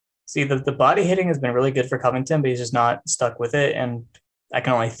 See, the body hitting has been really good for Covington, but he's just not stuck with it, and I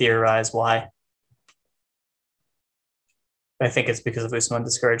can only theorize why. I think it's because of Usman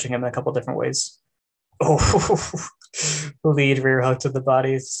discouraging him in a couple different ways. Oh, lead rear hook to the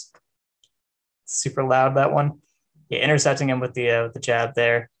body. It's super loud, that one. Yeah, intercepting him with the jab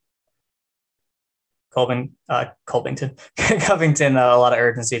there. Covington, a lot of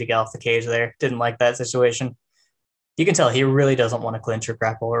urgency to get off the cage there. Didn't like that situation. You can tell he really doesn't want to clinch or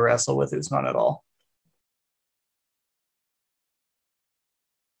grapple or wrestle with Usman at all.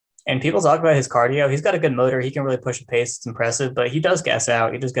 And people talk about his cardio. He's got a good motor. He can really push a pace. It's impressive, but he does gas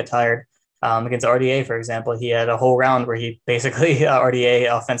out. He does get tired. Against RDA, for example, he had a whole round where he basically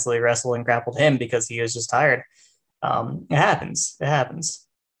RDA offensively wrestled and grappled him because he was just tired. It happens. It happens.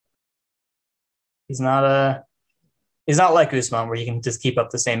 He's not like Usman where he can just keep up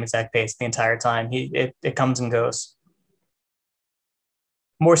the same exact pace the entire time. It comes and goes.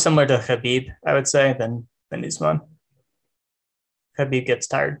 More similar to Khabib, I would say, than Usman. Khabib gets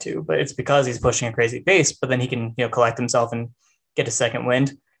tired too, but it's because he's pushing a crazy pace. But then he can collect himself and get a second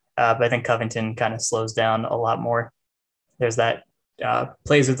wind. But I think Covington kind of slows down a lot more. There's that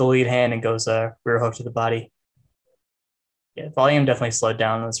plays with the lead hand and goes rear hook to the body. Yeah, volume definitely slowed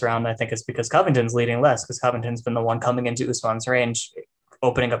down in this round. I think it's because Covington's leading less because Covington's been the one coming into Usman's range,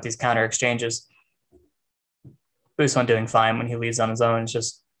 opening up these counter exchanges. Usman doing fine when he leads on his own. It's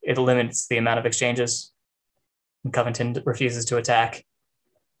just it limits the amount of exchanges. And Covington refuses to attack.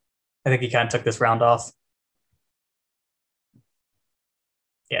 I think he kind of took this round off.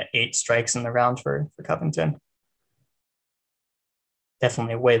 Yeah, 8 strikes in the round for Covington.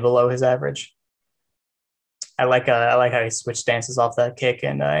 Definitely way below his average. I like how he switched stances off that kick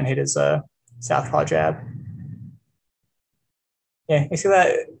and hit his southpaw jab. Yeah, you see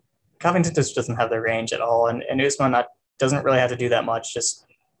that Covington just doesn't have the range at all, and Usman doesn't really have to do that much. Just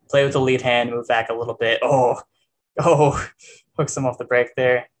play with the lead hand, move back a little bit. Oh, hooks him off the break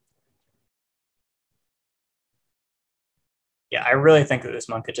there. Yeah, I really think that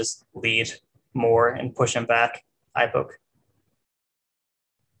Usman could just lead more and push him back. Eye poke.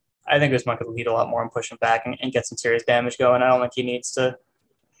 I think Usman could lead a lot more and push him back and get some serious damage going. I don't think he needs to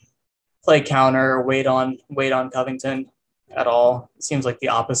play counter or wait on Covington at all. It seems like the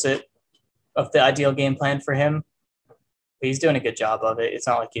opposite of the ideal game plan for him. But he's doing a good job of it. It's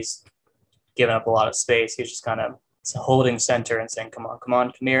not like he's giving up a lot of space. He's just kind of holding center and saying, come on,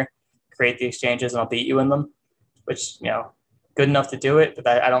 come here, create the exchanges, and I'll beat you in them, which, good enough to do it, but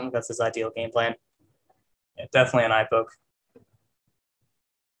I don't think that's his ideal game plan. Yeah, definitely an eye poke.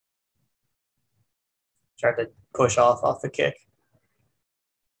 Tried to push off the kick.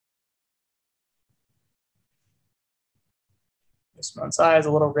 Usman's eye is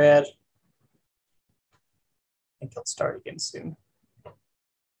a little red. I think he'll start again soon.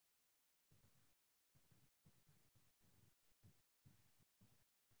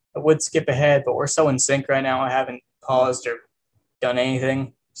 I would skip ahead, but we're so in sync right now. I haven't paused or done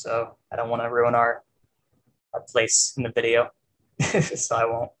anything, so I don't want to ruin our place in the video, so I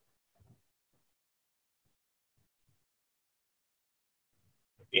won't.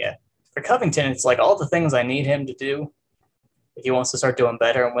 Yeah, for Covington, it's like all the things I need him to do if he wants to start doing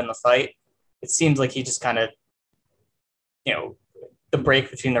better and win the fight. It seems like he just kind of, the break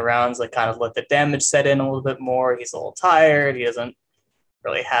between the rounds, like kind of let the damage set in a little bit more. He's a little tired. He doesn't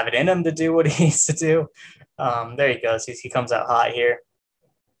really have it in him to do what he needs to do. There he goes. He comes out hot here.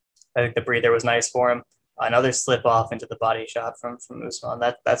 I think the breather was nice for him. Another slip off into the body shot from Usman.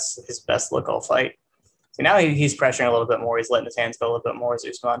 That's his best look all fight. So now he's pressuring a little bit more. He's letting his hands go a little bit more as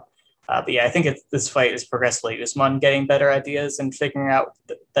Usman. But yeah, I think this fight is progressively Usman getting better ideas and figuring out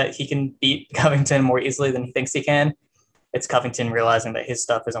that he can beat Covington more easily than he thinks he can. It's Covington realizing that his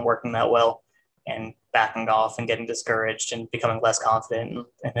stuff isn't working that well and backing off and getting discouraged and becoming less confident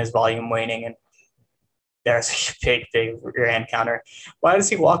and his volume waning. And there's a big rear hand counter. Why does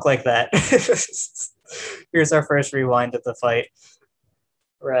he walk like that? Here's our first rewind of the fight.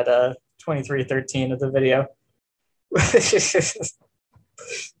 We're at 23:13 of the video.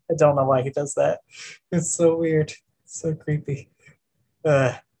 I don't know why he does that. It's so weird. It's so creepy.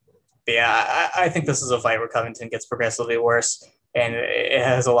 But yeah, I think this is a fight where Covington gets progressively worse. And it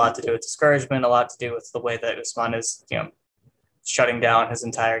has a lot to do with discouragement, a lot to do with the way that Usman is, shutting down his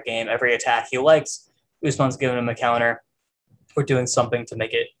entire game. Every attack he likes, Usman's giving him a counter or doing something to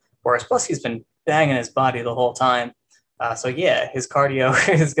make it worse. Plus, he's been banging his body the whole time. So yeah, his cardio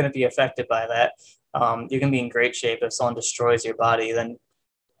is going to be affected by that. You can be in great shape if someone destroys your body, then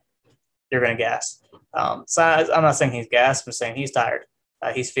you're going to gas. So I'm not saying he's gassed, I'm saying he's tired.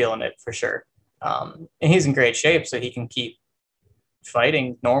 He's feeling it for sure. And he's in great shape, so he can keep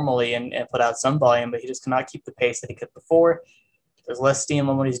fighting normally and put out some volume, but he just cannot keep the pace that he could before. There's less steam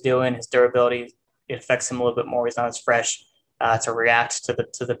on what he's doing. His durability, it affects him a little bit more. He's not as fresh to react to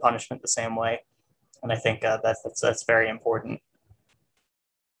the punishment the same way. And I think that's very important.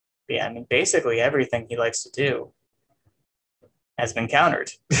 But yeah, I mean, basically everything he likes to do has been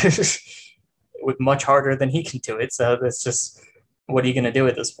countered with much harder than he can do it. So that's just, what are you going to do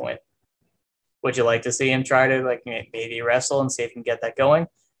at this point? Would you like to see him try to maybe wrestle and see if he can get that going?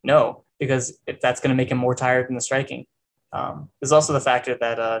 No, because if that's going to make him more tired than the striking. There's also the factor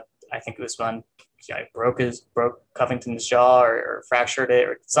that I think Usman broke Covington's jaw or fractured it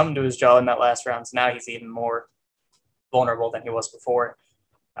or something to his jaw in that last round. So now he's even more vulnerable than he was before.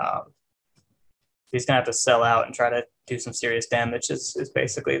 He's going to have to sell out and try to do some serious damage is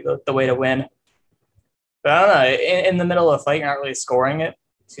basically the way to win. But I don't know. In the middle of a fight, you're not really scoring it.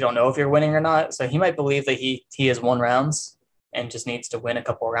 So you don't know if you're winning or not. So he might believe that he has won rounds and just needs to win a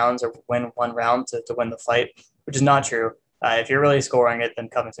couple of rounds or win one round to win the fight, which is not true. If you're really scoring it, then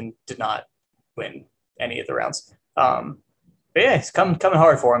Covington did not win any of the rounds. But yeah, it's coming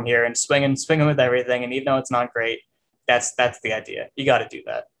hard for him here and swinging with everything. And even though it's not great, that's the idea. You got to do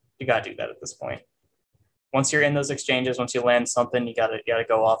that. You got to do that at this point. Once you're in those exchanges, once you land something, you gotta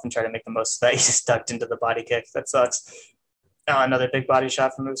go off and try to make the most of that. He just ducked into the body kick. That sucks. Another big body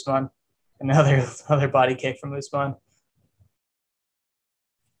shot from Usman. Another body kick from Usman.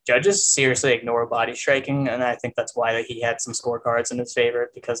 Judges seriously ignore body striking, and I think that's why he had some scorecards in his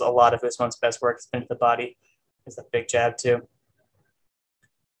favor, because a lot of Usman's best work has been to the body. Is a big jab too.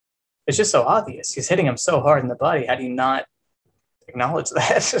 It's just so obvious. He's hitting him so hard in the body. How do you not acknowledge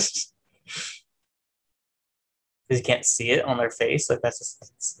that? Because you can't see it on their face. That's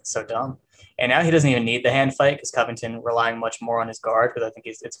just so dumb. And now he doesn't even need the hand fight because Covington relying much more on his guard because I think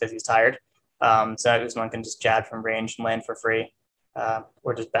it's because he's tired. So Usman can just jab from range and land for free.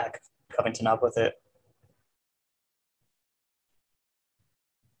 Or just back Covington up with it.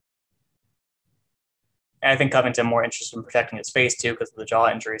 And I think Covington more interested in protecting his face too because of the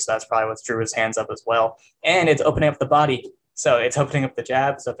jaw injury. So that's probably what drew his hands up as well. And it's opening up the body. So it's opening up the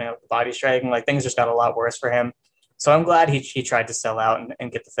jab, it's opening up the body striking. Like things just got a lot worse for him. So I'm glad he tried to sell out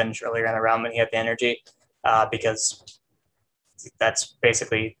and get the finish earlier in the round when he had the energy, because that's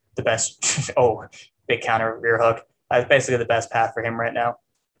basically the best. Oh, big counter rear hook. That's basically the best path for him right now.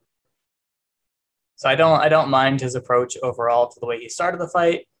 So I don't mind his approach overall to the way he started the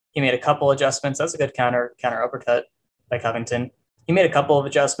fight. He made a couple adjustments. That's a good counter uppercut by Covington. He made a couple of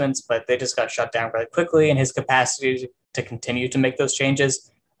adjustments, but they just got shut down really quickly, and his capacity to continue to make those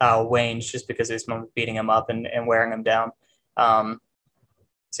changes waned just because Usman was beating him up and wearing him down.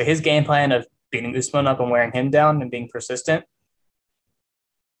 So his game plan of beating Usman up and wearing him down and being persistent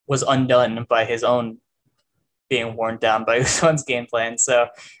was undone by his own being worn down by Usman's game plan. So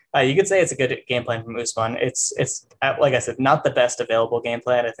you could say it's a good game plan from Usman. It's like I said, not the best available game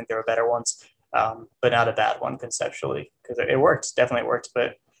plan. I think there were better ones, but not a bad one conceptually because it worked. Definitely worked,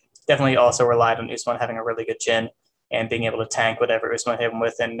 but definitely also relied on Usman having a really good chin and being able to tank whatever Usman hit him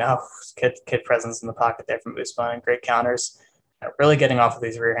with. And kid presence in the pocket there from Usman and great counters. Really getting off of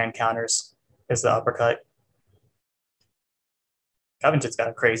these rear hand counters is the uppercut. Covington's got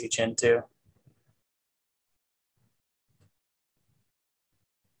a crazy chin too.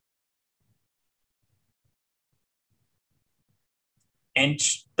 And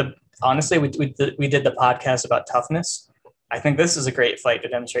honestly, we did the podcast about toughness. I think this is a great fight to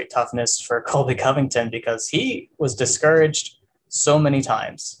demonstrate toughness for Colby Covington because he was discouraged so many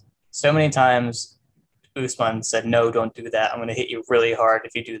times. So many times, Usman said, "No, don't do that. I'm going to hit you really hard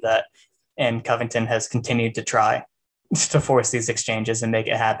if you do that." And Covington has continued to try to force these exchanges and make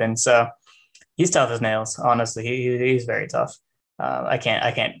it happen. So he's tough as nails. Honestly, he's very tough. I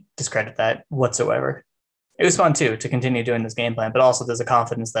can't discredit that whatsoever. It was fun too to continue doing this game plan, but also there's a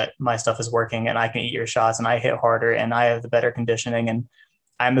confidence that my stuff is working and I can eat your shots and I hit harder and I have the better conditioning and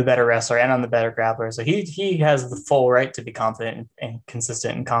I'm the better wrestler and I'm the better grappler. So he has the full right to be confident and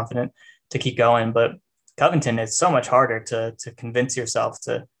consistent and confident to keep going. But Covington, it's so much harder to convince yourself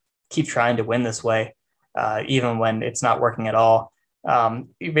to keep trying to win this way, even when it's not working at all.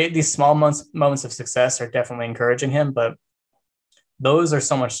 These small moments of success are definitely encouraging him, but those are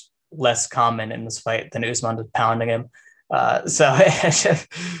so much less common in this fight than Usman just pounding him. So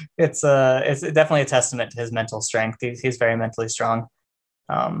it's definitely a testament to his mental strength. He's very mentally strong,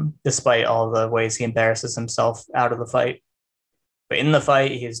 despite all the ways he embarrasses himself out of the fight. But in the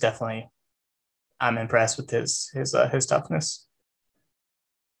fight, I'm impressed with his toughness.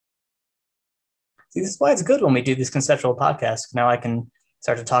 See, this is why it's good when we do these conceptual podcasts. Now I can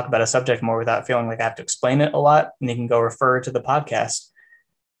start to talk about a subject more without feeling like I have to explain it a lot, and you can go refer to the podcast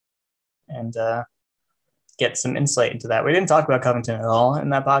and get some insight into that. We didn't talk about Covington at all in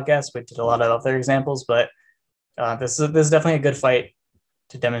that podcast. We did a lot of other examples, but this is definitely a good fight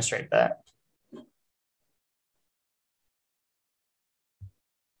to demonstrate that.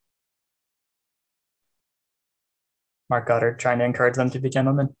 Mark Goddard trying to encourage them to be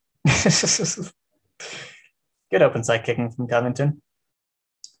gentlemen. Good open side kicking from Covington.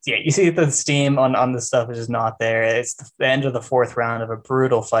 Yeah, you see the steam on this stuff is just not there. It's the end of the fourth round of a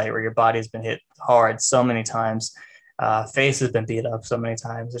brutal fight where your body's been hit hard so many times. Face has been beat up so many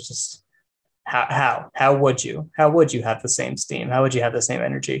times. It's just how would you have the same steam? How would you have the same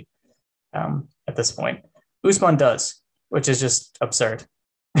energy at this point? Usman does, which is just absurd.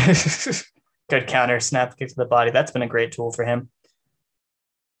 Good counter, snap kick to the body. That's been a great tool for him.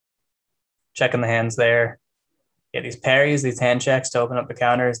 Checking the hands there. Yeah, these parries, these hand checks to open up the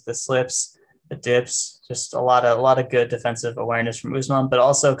counters, the slips, the dips, just a lot of good defensive awareness from Usman, but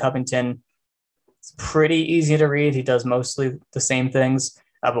also Covington, it's pretty easy to read. He does mostly the same things,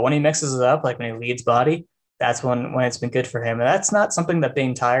 but when he mixes it up, like when he leads body, that's when it's been good for him. And that's not something that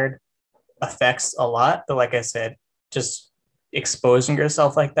being tired affects a lot, but like I said, just exposing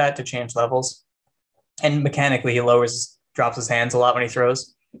yourself like that to change levels. And mechanically, he drops his hands a lot when he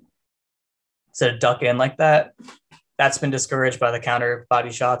throws. Instead of duck in like that, that's been discouraged by the counter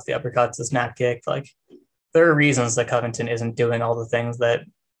body shots, the uppercuts, the snap kick. Like there are reasons that Covington isn't doing all the things that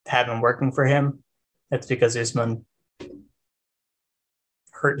have been working for him. It's because Usman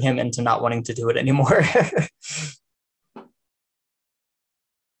hurt him into not wanting to do it anymore.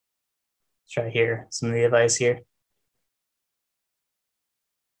 Try here, some of the advice here.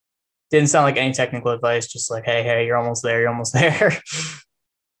 Didn't sound like any technical advice, just like, hey, you're almost there.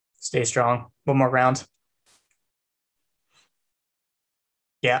 Stay strong. One more round.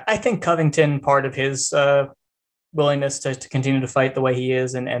 Yeah, I think Covington, part of his willingness to continue to fight the way he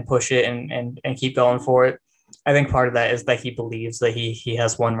is and push it and keep going for it I think part of that is that he believes that he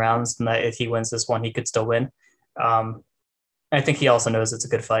has won rounds and that if he wins this one, he could still win. Um, I think he also knows it's a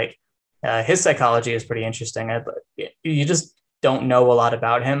good fight. His psychology is pretty interesting. But you just don't know a lot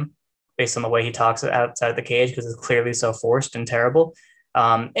about him based on the way he talks outside the cage because it's clearly so forced and terrible.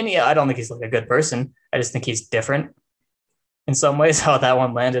 And yeah, I don't think he's like a good person. I just think he's different in some ways. How that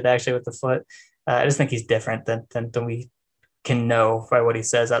one landed actually with the foot. I just think he's different than we can know by what he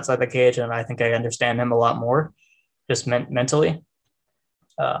says outside the cage, and I think I understand him a lot more just mentally,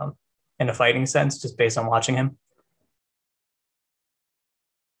 um, in a fighting sense, just based on watching him.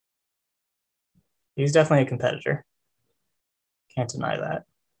 He's definitely a competitor. Can't deny that.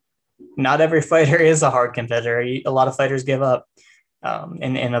 Not every fighter is a hard competitor. A lot of fighters give up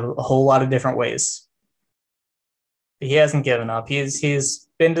in a whole lot of different ways. He hasn't given up. He's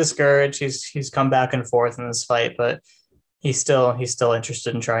been discouraged. He's come back and forth in this fight, but he's still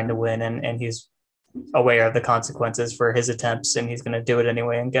interested in trying to win, and he's aware of the consequences for his attempts, and he's going to do it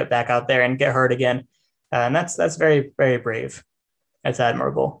anyway and get back out there and get hurt again. And that's very very brave. That's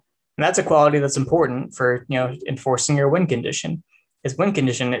admirable, and that's a quality that's important for enforcing your win condition. His win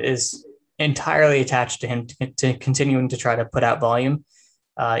condition is entirely attached to him to continuing to try to put out volume,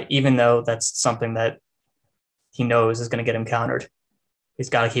 even though that's something that he knows is going to get him countered. He's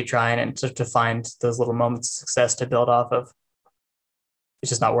got to keep trying and to find those little moments of success to build off of. It's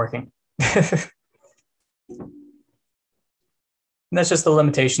just not working. And that's just the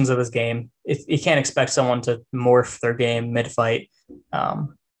limitations of his game. You can't expect someone to morph their game mid-fight.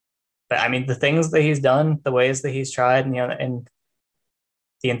 But I mean, the things that he's done, the ways that he's tried, and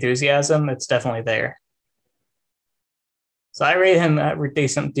the enthusiasm, it's definitely there. So I rate him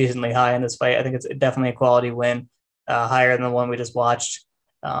decently high in this fight. I think it's definitely a quality win, higher than the one we just watched.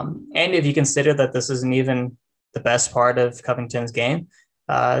 And if you consider that this isn't even the best part of Covington's game,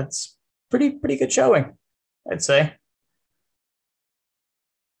 it's pretty good showing, I'd say.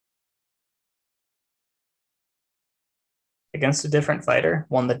 Against a different fighter,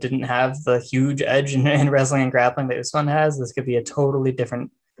 one that didn't have the huge edge in wrestling and grappling that Usman has, this could be a totally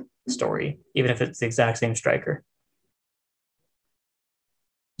different story, even if it's the exact same striker.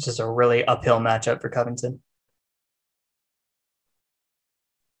 It's just a really uphill matchup for Covington.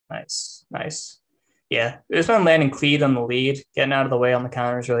 Nice. Yeah, Usman landing clean on the lead, getting out of the way on the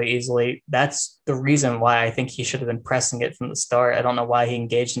counters really easily. That's the reason why I think he should have been pressing it from the start. I don't know why he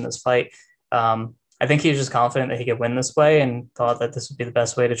engaged in this fight. I think he was just confident that he could win this way and thought that this would be the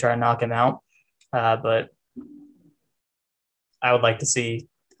best way to try and knock him out. But I would like to see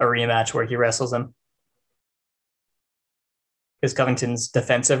a rematch where he wrestles him, because Covington's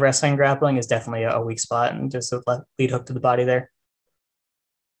defensive wrestling grappling is definitely a weak spot, and just a lead hook to the body there.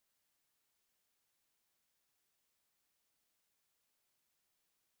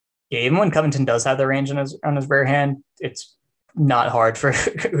 Yeah, even when Covington does have the range on his rear hand, it's not hard for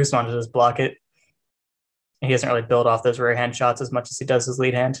Usman to just block it. He doesn't really build off those rear hand shots as much as he does his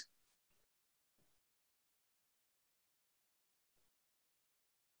lead hand.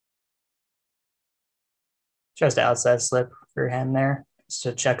 Tries to outside slip rear hand there, just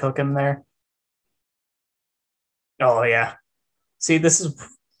to check hook him there. Oh yeah. See,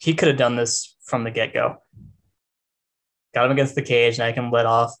 he could have done this from the get go. Got him against the cage, and I can let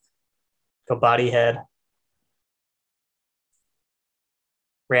off. Go body head.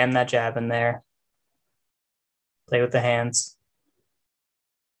 Ram that jab in there. Play with the hands.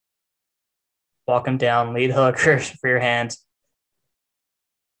 Walk him down, lead hook for your hand.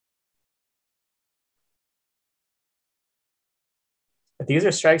 But these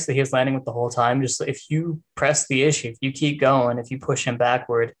are strikes that he was landing with the whole time. Just if you press the issue, if you keep going, if you push him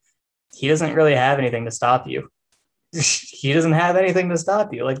backward, he doesn't really have anything to stop you. He doesn't have anything to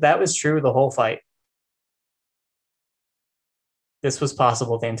stop you. Like, that was true the whole fight. This was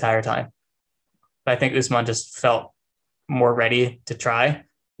possible the entire time. But I think Usman just felt more ready to try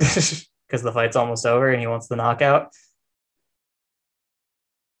because the fight's almost over and he wants the knockout.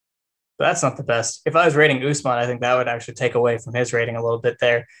 But that's not the best. If I was rating Usman, I think that would actually take away from his rating a little bit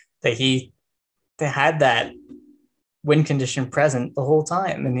there, that he had that win condition present the whole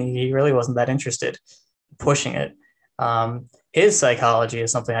time, and he really wasn't that interested in pushing it. His psychology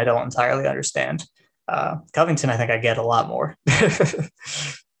is something I don't entirely understand. Covington, I think I get a lot more.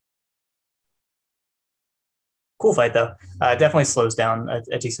 Cool fight, though. Definitely slows down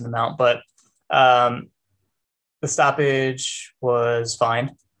a decent amount, but the stoppage was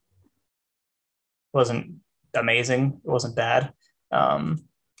fine. Wasn't amazing. It wasn't bad.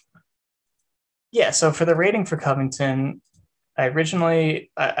 Yeah, so for the rating for Covington, I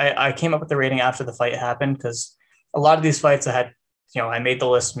came up with the rating after the fight happened, because a lot of these fights I made the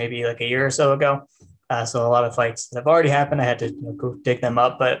list maybe like a year or so ago. So a lot of fights that have already happened, I had to go dig them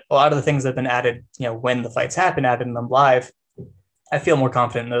up. But a lot of the things that have been added, when the fights happen, added in them live, I feel more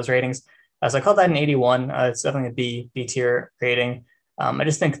confident in those ratings. So I called that an 81. It's definitely a B tier rating. I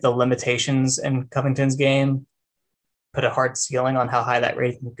just think the limitations in Covington's game put a hard ceiling on how high that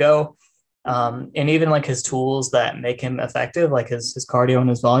rating can go. And even like his tools that make him effective, like his cardio and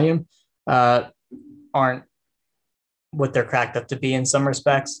his volume, aren't what they're cracked up to be in some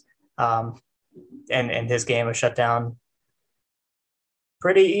respects. And his game was shut down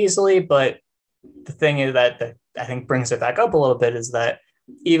pretty easily. But the thing is that I think brings it back up a little bit is that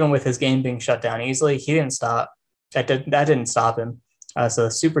even with his game being shut down easily, he didn't stop. That didn't stop him. So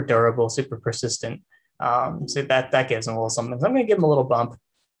super durable, super persistent. So that gives him a little something. So I'm going to give him a little bump.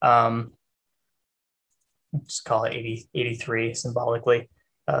 Just call it 80, 83 symbolically.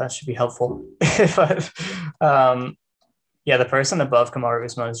 That should be helpful. But yeah, the person above Kamaru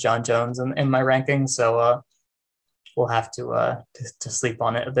Usman is John Jones in my rankings. So we'll have to sleep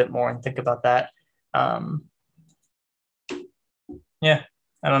on it a bit more and think about that. Yeah,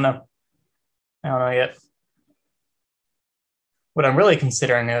 I don't know yet. What I'm really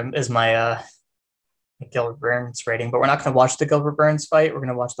considering is my Gilbert Burns rating, but we're not going to watch the Gilbert Burns fight. We're going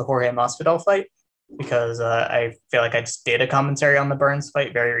to watch the Jorge Masvidal fight because I feel like I just did a commentary on the Burns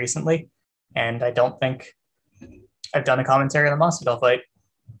fight very recently, and I don't think I've done a commentary on the Masvidal fight.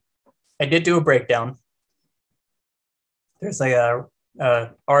 I did do a breakdown. There's like a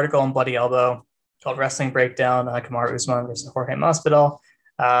article on Bloody Elbow called Wrestling Breakdown, Kamaru Usman versus Jorge Masvidal.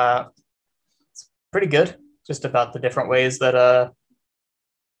 It's pretty good, just about the different ways that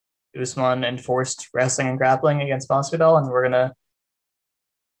Usman enforced wrestling and grappling against Masvidal, and we're gonna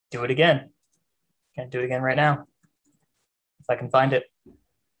do it again. Can't do it again right now, if I can find it.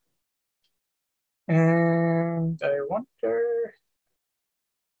 And I wonder,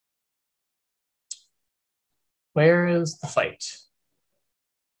 where is the fight?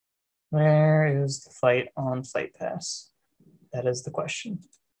 Where is the fight on Fight Pass? That is the question.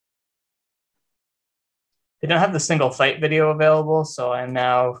 They don't have the single fight video available, so I'm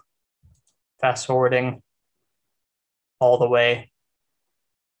now fast forwarding all the way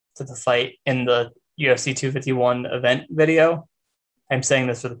to the fight in the UFC 251 event video. I'm saying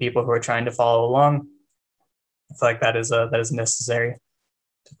this for the people who are trying to follow along. I feel like that is necessary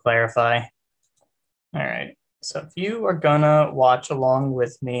to clarify. All right. So if you are gonna watch along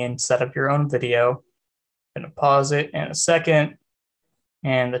with me and set up your own video, I'm gonna pause it in a second.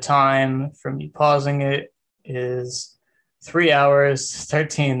 And the time from me pausing it is 3 hours,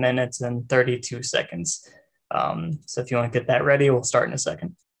 13 minutes, and 32 seconds. So if you want to get that ready, we'll start in a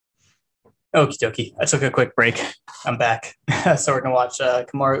second. Okie dokie. I took a quick break. I'm back. So we're going to watch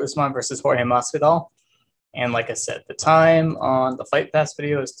Kamaru Usman versus Jorge Masvidal. And like I said, the time on the Fight Pass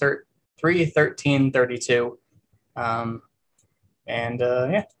video is 3:13:32. Yeah, we're going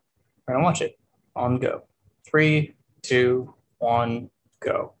to watch it on go. 3, 2, 1,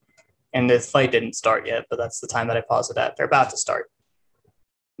 go. And the fight didn't start yet, but that's the time that I paused it at. They're about to start.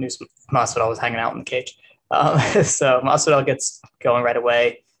 Masvidal was hanging out in the cage. So Masvidal gets going right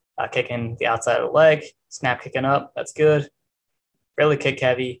away, kicking the outside of the leg, snap kicking up. That's good. Really kick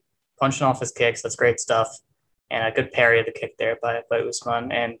heavy, punching off his kicks. That's great stuff. And a good parry of the kick there by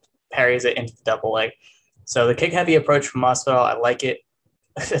Usman, and parries it into the double leg. So the kick heavy approach from Masvidal, I like it.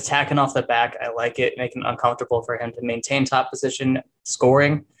 Attacking off the back, I like it, making it uncomfortable for him to maintain top position,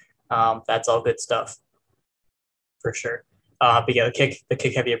 scoring. That's all good stuff, for sure. But yeah, the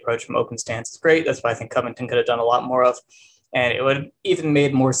kick heavy approach from open stance is great. That's what I think Covington could have done a lot more of, and it would have even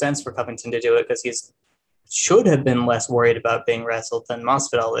made more sense for Covington to do it because he should have been less worried about being wrestled than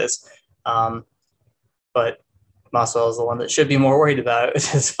Masvidal is. But Masvidal is the one that should be more worried about it,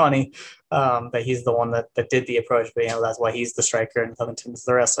 which is funny that he's the one that did the approach, but that's why he's the striker and Covington's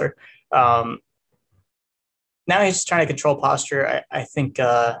the wrestler. Now he's just trying to control posture. I think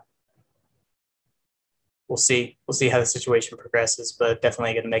we'll see how the situation progresses, but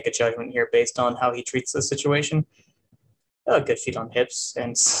definitely going to make a judgment here based on how he treats the situation. Good feet on hips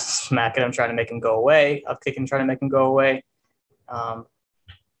and smacking him, trying to make him go away. Up kicking, trying to make him go away.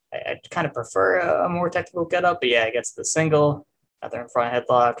 I kind of prefer a more technical getup, but yeah, it gets the single, another in front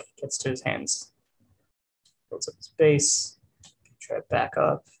headlock, gets to his hands, builds up his base, try to back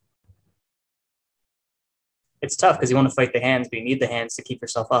up. It's tough because you want to fight the hands, but you need the hands to keep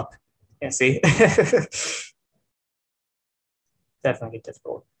yourself up. Yeah, see? Definitely get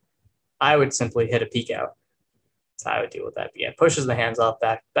difficult. I would simply hit a peek out. That's how I would deal with that. But yeah, pushes the hands off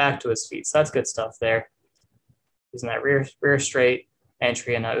back to his feet. So that's good stuff there. Using that rear straight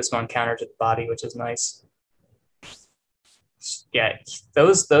entry and Usman counter to the body, which is nice. Yeah,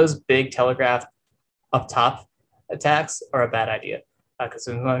 those big telegraph up top attacks are a bad idea because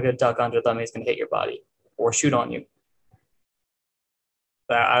if you're going to duck under them, he's going to hit your body or shoot on you.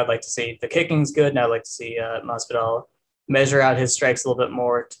 But I'd like to see the kicking's good, and I'd like to see Masvidal measure out his strikes a little bit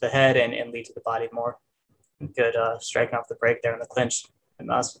more to the head and lead to the body more. Good striking off the break there in the clinch. And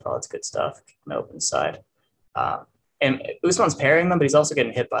Masvidal, it's good stuff. On the open side. And Usman's parrying them, but he's also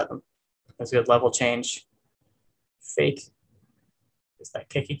getting hit by them. That's a good level change. Fake. There's that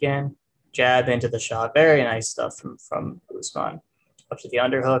kick again. Jab into the shot. Very nice stuff from Usman. Up to the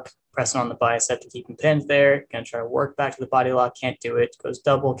underhook. Pressing on the bicep to keep him pinned there. Gonna try to work back to the body lock. Can't do it. Goes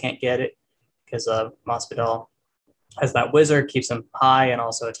double. Can't get it because Masvidal has that wizard. Keeps him high and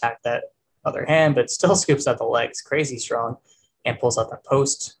also attack that other hand, but still scoops out the legs. Crazy strong. And pulls out that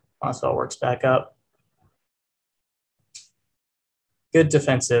post. Masvidal works back up. Good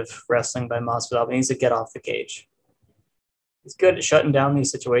defensive wrestling by Masvidal, but he needs to get off the cage. He's good at shutting down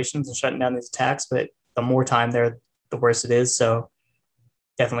these situations and shutting down these attacks, but the more time there, the worse it is. So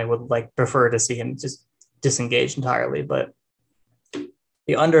definitely would prefer to see him just disengage entirely. But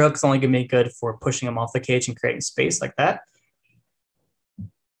the underhook's only going to be good for pushing him off the cage and creating space like that.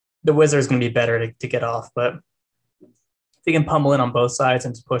 The wizard is going to be better to get off, but if he can pummel in on both sides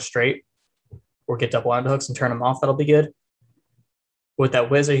and to push straight or get double underhooks and turn him off, that'll be good. With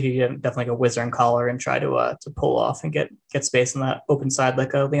that wizard, he can definitely go wizard and collar and try to pull off and get space on that open side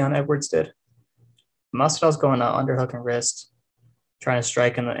like Leon Edwards did. Masvidal's going underhook and wrist, trying to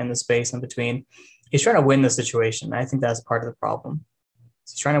strike in the space in between. He's trying to win the situation. I think that's part of the problem.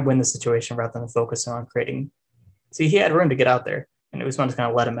 He's trying to win the situation rather than focusing on creating. See, he had room to get out there, and Usman just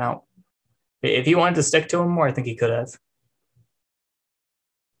kind of let him out. If he wanted to stick to him more, I think he could have.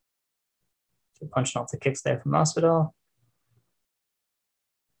 So punching off the kicks there from Masvidal.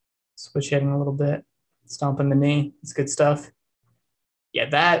 Switch hitting a little bit, stomping the knee. It's good stuff.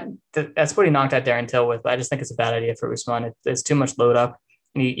 Yeah, that's what he knocked out Darren Till with, but I just think it's a bad idea for Usman. It's too much load up.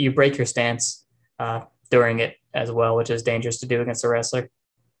 And you break your stance during it as well, which is dangerous to do against a wrestler.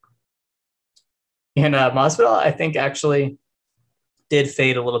 And Masvidal, I think, actually did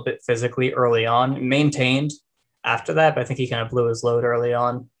fade a little bit physically early on, maintained after that, but I think he kind of blew his load early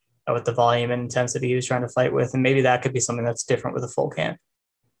on with the volume and intensity he was trying to fight with. And maybe that could be something that's different with a full camp.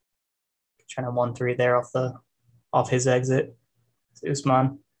 Trying to 1-3 there off his exit. It's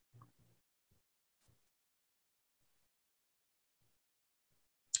Usman.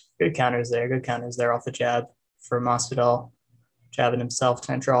 Good counters there. Good counters there off the jab for Masvidal. Jabbing himself,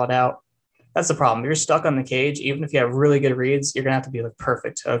 trying to draw it out. That's the problem. You're stuck on the cage. Even if you have really good reads, you're going to have to be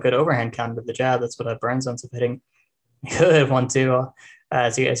perfect. A good overhand counter to the jab. That's what Burns ends up hitting. Good 1-2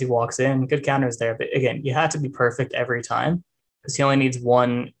 as he walks in. Good counters there. But again, you have to be perfect every time because he only needs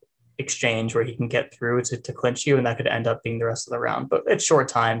one exchange where he can get through to clinch you, and that could end up being the rest of the round. But it's short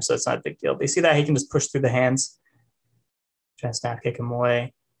time, so it's not a big deal. But you see that he can just push through the hands, trying to snap kick him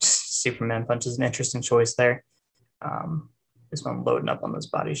away. Superman punch is an interesting choice there. This one loading up on those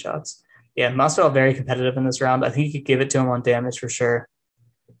body shots. Yeah, Masvidal very competitive in this round. I think you could give it to him on damage for sure.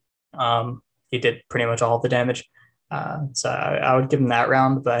 He did pretty much all the damage. So I would give him that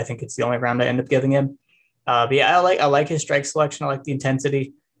round, but I think it's the only round I end up giving him. But yeah, I like his strike selection. I like the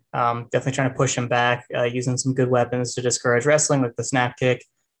intensity. Definitely trying to push him back, using some good weapons to discourage wrestling, like the snap kick,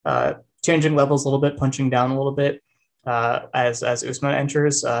 changing levels a little bit, punching down a little bit. As Usman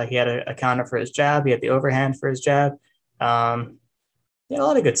enters, he had a counter for his jab. He had the overhand for his jab. Yeah, a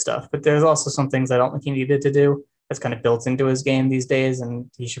lot of good stuff. But there's also some things I don't think he needed to do. That's kind of built into his game these days,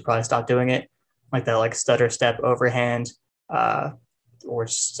 and he should probably stop doing it. Like that, stutter step overhand, or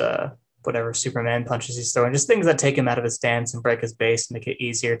just whatever Superman punches he's throwing, just things that take him out of his stance and break his base and make it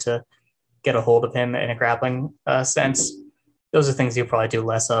easier to get a hold of him in a grappling sense. Those are things you'll probably do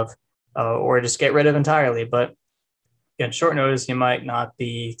less of, or just get rid of entirely. But again, short notice, you might not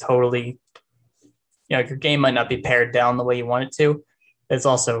be totally, your game might not be pared down the way you want it to. It's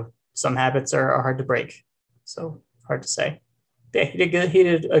also, some habits are hard to break. So hard to say. Yeah, he did good. He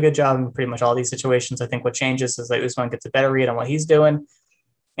did a good job in pretty much all these situations. I think what changes is that Usman gets a better read on what he's doing,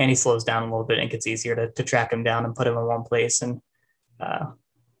 and he slows down a little bit and gets easier to track him down and put him in one place and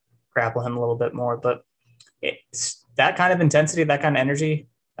grapple him a little bit more. But it's that kind of intensity, that kind of energy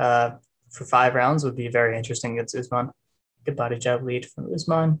for 5 rounds would be very interesting against Usman. Good body jab lead from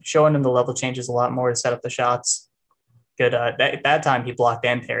Usman, showing him the level changes a lot more to set up the shots. Good. That time he blocked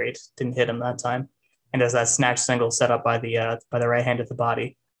and parried, didn't hit him that time. And there's that snatch single set up by the right hand of the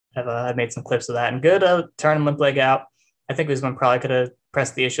body. I've made some clips of that. And good turn and limp leg out. I think Usman probably could have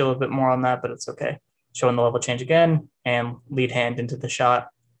pressed the issue a little bit more on that, but it's okay. Showing the level change again and lead hand into the shot.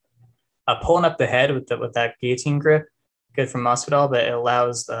 Pulling up the head with that guillotine grip good from Masvidal, but it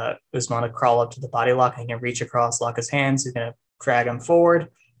allows Usman to crawl up to the body lock. He can reach across, lock his hands. He's going to drag him forward,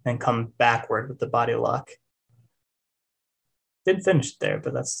 then come backward with the body lock. Didn't finish there,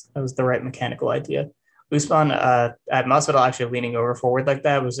 but that was the right mechanical idea. Usman at Masvidal actually leaning over forward like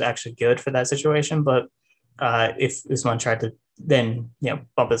that was actually good for that situation. But if Usman tried to then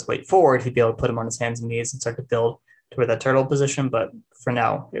bump his weight forward, he'd be able to put him on his hands and knees and start to build toward that turtle position. But for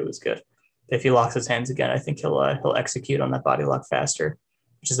now, it was good. If he locks his hands again, I think he'll execute on that body lock faster,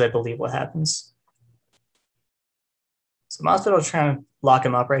 which is, I believe, what happens. So Masvidal trying to lock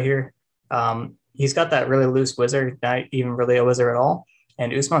him up right here. He's got that really loose whizzer, not even really a whizzer at all.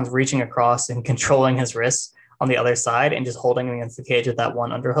 And Usman's reaching across and controlling his wrists on the other side and just holding him against the cage with that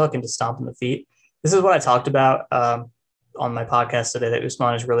one underhook and just stomping the feet. This is what I talked about on my podcast today, that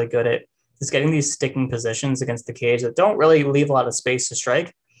Usman is really good at, is getting these sticking positions against the cage that don't really leave a lot of space to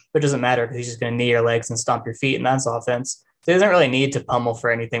strike, but it doesn't matter because he's just going to knee your legs and stomp your feet, and that's offense. So he doesn't really need to pummel for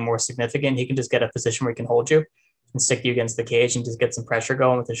anything more significant. He can just get a position where he can hold you and stick you against the cage and just get some pressure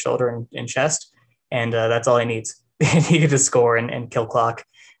going with his shoulder and chest. And that's all he needs. He can just score and kill clock.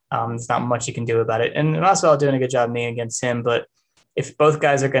 There's not much you can do about it. And Masvidal doing a good job kneeing against him, but if both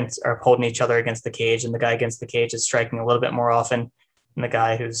guys are holding each other against the cage and the guy against the cage is striking a little bit more often than the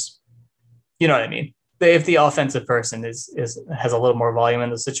guy who's, you know what I mean? If the offensive person has a little more volume in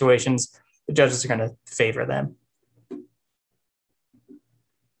those situations, the judges are going to favor them.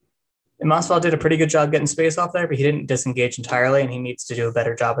 And Masvidal did a pretty good job getting space off there, but he didn't disengage entirely, and he needs to do a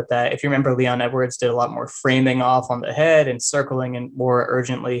better job at that. If you remember, Leon Edwards did a lot more framing off on the head and circling and more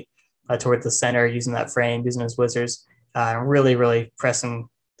urgently toward the center, using that frame, using his whizzers, really, really pressing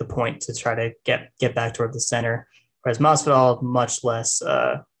the point to try to get back toward the center. Whereas Masvidal, much less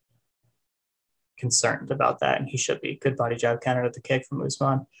concerned about that, and he should be. Good body jab counter at the kick from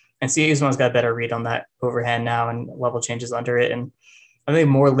Usman. And see, Usman's got a better read on that overhand now, and level changes under it. And I think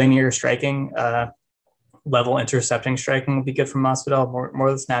more linear striking, level intercepting striking will be good for Masvidal. More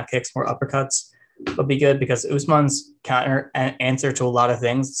of the snap kicks, more uppercuts will be good, because Usman's counter answer to a lot of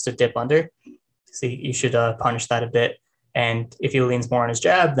things is to dip under. So you should punish that a bit. And if he leans more on his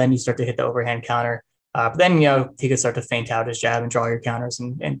jab, then you start to hit the overhand counter. But then, he could start to feint out his jab and draw your counters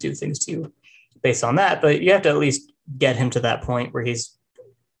and do things to you based on that. But you have to at least get him to that point where he's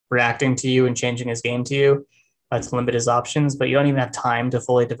reacting to you and changing his game to you to limit his options. But you don't even have time to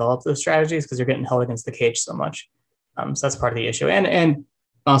fully develop those strategies because you're getting held against the cage so much. So that's part of the issue. And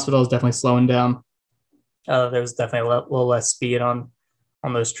Masvidal is definitely slowing down. There's definitely a little less speed on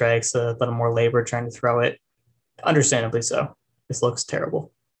those strikes, a little more labor trying to throw it. Understandably so. This looks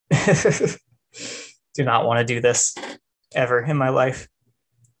terrible. Do not want to do this ever in my life.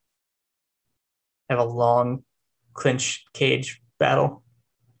 Have a long clinch cage battle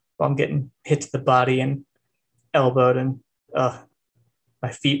while I'm getting hit to the body and elbowed and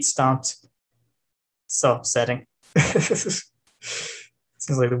my feet stomped. So upsetting. Seems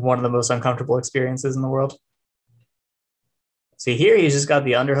like one of the most uncomfortable experiences in the world. See, here he's just got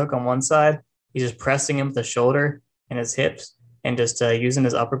the underhook on one side. He's just pressing him with the shoulder and his hips and just using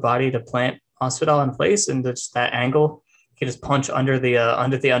his upper body to plant Masvidal in place, and just that angle. He can just punch under the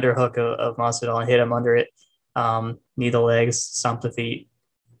underhook of Masvidal and hit him under it. Knee the legs, stomp the feet.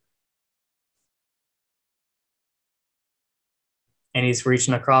 And he's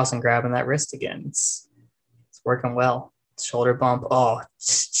reaching across and grabbing that wrist again. It's working well. Shoulder bump. Oh,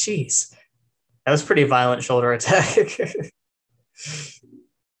 jeez. That was pretty violent shoulder attack.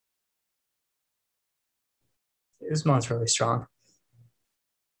 Usman's really strong.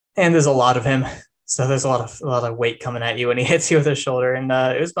 And there's a lot of him. So there's a lot of weight coming at you when he hits you with his shoulder. And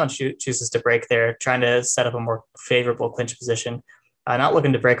Usman chooses to break there, trying to set up a more favorable clinch position. Not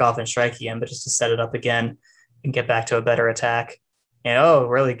looking to break off and strike again, but just to set it up again and get back to a better attack. And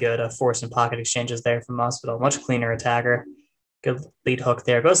really good force and pocket exchanges there from Masvidal. Much cleaner attacker. Good lead hook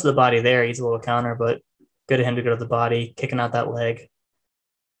there. Goes to the body there. He's a little counter, but good of him to go to the body, kicking out that leg.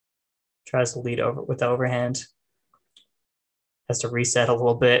 Tries to lead over with the overhand. Has to reset a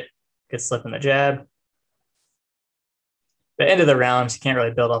little bit. Good slip in the jab. The end of the round, you can't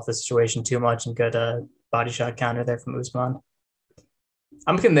really build off the situation too much, and good body shot counter there from Usman.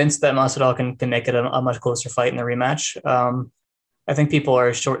 I'm convinced that Masvidal can make it a much closer fight in the rematch. I think people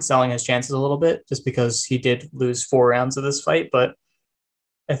are short selling his chances a little bit just because he did lose 4 rounds of this fight, but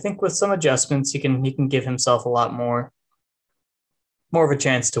I think with some adjustments, he can give himself a lot more of a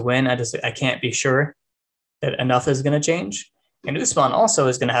chance to win. I can't be sure that enough is going to change. And Usman also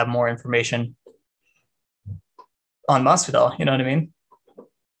is going to have more information on Masvidal. You know what I mean?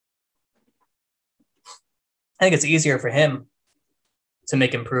 I think it's easier for him to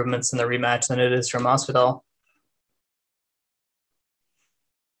make improvements in the rematch than it is for Masvidal.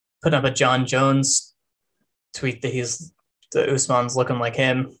 putting up a John Jones tweet that Usman's looking like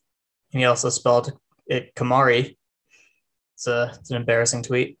him. And he also spelled it Kamari. It's an embarrassing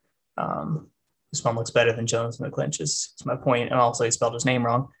tweet. Usman looks better than Jones in the clinch is my point. And also he spelled his name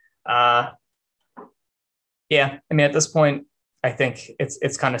wrong. Yeah, I mean, at this point, I think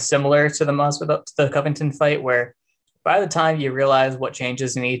it's kind of similar to the Covington fight, where by the time you realize what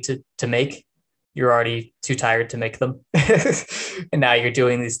changes you need to make, you're already too tired to make them. And now you're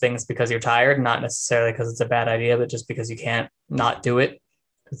doing these things because you're tired, not necessarily because it's a bad idea, but just because you can't not do it.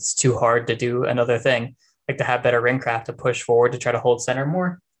 It's too hard to do another thing, like to have better ring craft, to push forward, to try to hold center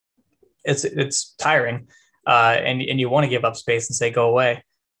more. It's tiring. And you want to give up space and say, go away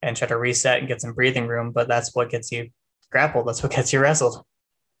and try to reset and get some breathing room. But that's what gets you grappled. That's what gets you wrestled.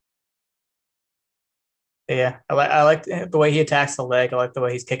 Yeah, I like the way he attacks the leg. I like the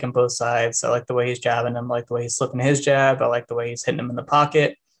way he's kicking both sides. I like the way he's jabbing him. I like the way he's slipping his jab. I like the way he's hitting him in the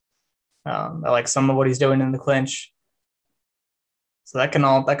pocket. I like some of what he's doing in the clinch. So that can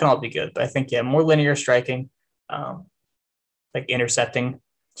all be good. But I think more linear striking, like intercepting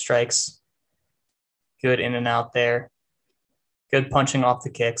strikes, good in and out there, good punching off the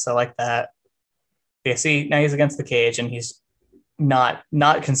kicks. I like that. Yeah, see, now he's against the cage and he's not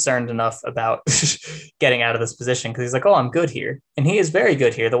concerned enough about getting out of this position because he's like, oh, I'm good here. And he is very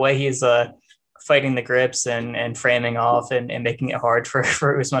good here. The way he's fighting the grips and framing off and making it hard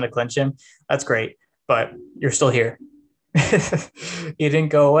for Usman to clinch him, that's great. But you're still here. You didn't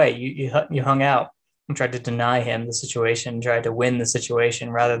go away. You hung out and tried to deny him the situation, tried to win the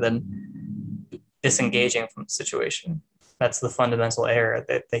situation rather than disengaging from the situation. That's the fundamental error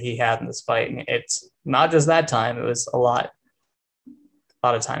that he had in this fight. And it's not just that time, it was a lot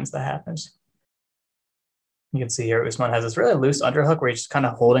of times that happens. You can see here Usman has this really loose underhook where he's just kind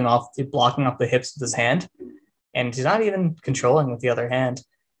of blocking off the hips with his hand, and he's not even controlling with the other hand.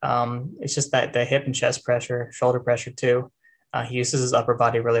 It's just that the hip and chest pressure, shoulder pressure too. He uses his upper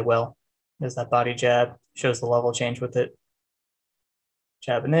body really well. There's that body jab, shows the level change with it.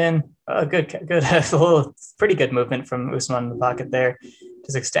 Jabbing in, good, a pretty good movement from Usman in the pocket there.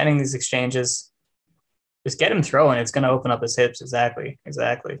 Just extending these exchanges. Just get him throwing. It's going to open up his hips. Exactly.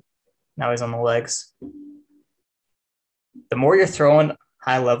 Now he's on the legs. The more you're throwing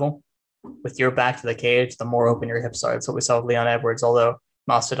high level with your back to the cage, the more open your hips are. That's what we saw with Leon Edwards, although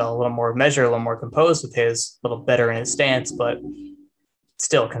Masvidal a little more measured, a little more composed with his, a little better in his stance, but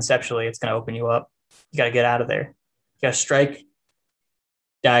still conceptually, it's going to open you up. You got to get out of there. You got to strike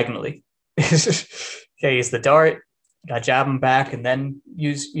diagonally. Okay, use the dart. You got to jab him back and then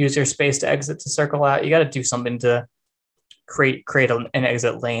use your space to exit to circle out. You got to do something to create an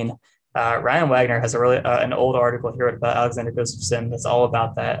exit lane. Ryan Wagner has a really an old article here about Alexander Gustafsson that's all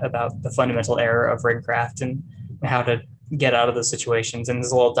about that, about the fundamental error of ring craft and how to get out of those situations. And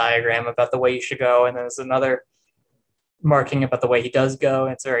there's a little diagram about the way you should go, and then there's another marking about the way he does go.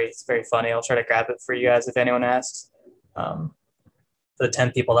 It's very funny. I'll try to grab it for you guys if anyone asks. For the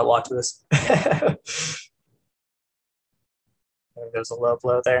 10 people that watch this. There's a low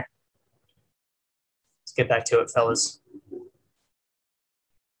blow there. Let's get back to it, fellas.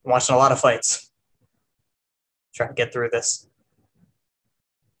 I'm watching a lot of fights. Trying to get through this.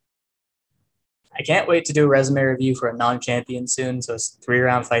 I can't wait to do a resume review for a non-champion soon, so it's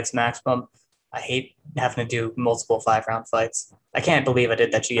 3-round fights maximum. I hate having to do multiple 5-round fights. I can't believe I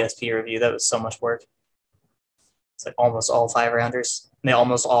did that GSP review. That was so much work. It's like almost all 5-rounders. And they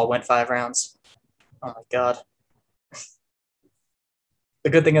almost all went 5 rounds. Oh my God. The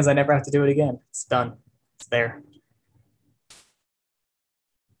good thing is I never have to do it again. It's done. It's there.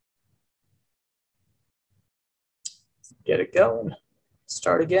 Get it going.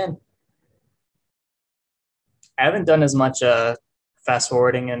 Start again. I haven't done as much fast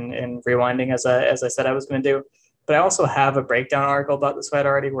forwarding and rewinding as I said I was going to do, but I also have a breakdown article about this fight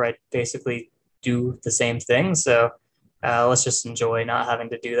already where I basically do the same thing. So let's just enjoy not having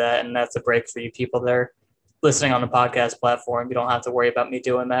to do that. And that's a break for you people that are listening on the podcast platform. You don't have to worry about me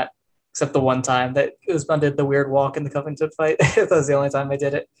doing that, except the one time that Usman did the weird walk in the Covington fight. That was the only time I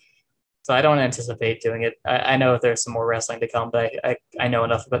did it. So I don't anticipate doing it. I know there's some more wrestling to come, but I know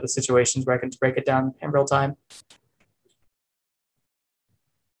enough about the situations where I can break it down in real time.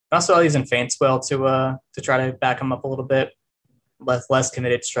 Also, I'll use in feint well to try to back him up a little bit. Less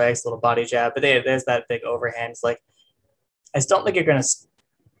committed strikes, little body jab, but there's that big overhand. It's like, I just don't think you're going to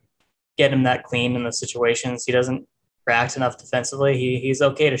get him that clean in the situations. He doesn't react enough defensively. He's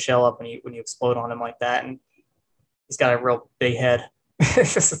okay to shell up when you explode on him like that, and he's got a real big head.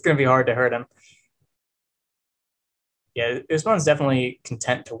 It's going to be hard to hurt him. Yeah, Usman's definitely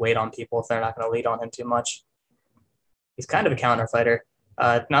content to wait on people if they're not going to lead on him too much. He's kind of a counter fighter.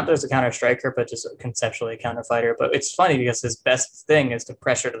 Not that there's a counter striker, but just conceptually a counter fighter. But it's funny because his best thing is to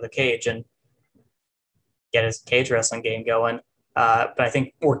pressure to the cage and get his cage wrestling game going. But I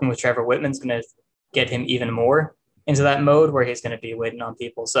think working with Trevor Whitman's going to get him even more into that mode where he's going to be waiting on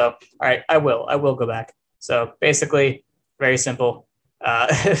people. So, all right, I will go back. So basically, very simple.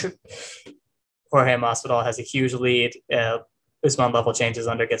 Jorge Masvidal has a huge lead. Usman level changes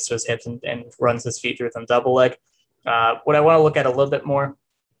under, gets to his hips and runs his feet through them double leg. What I want to look at a little bit more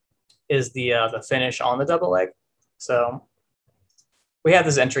is the finish on the double leg. So we have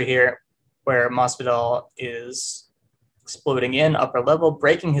this entry here where Masvidal is exploding in upper level,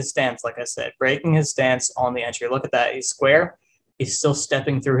 breaking his stance, like I said, breaking his stance on the entry. Look at that. He's square. He's still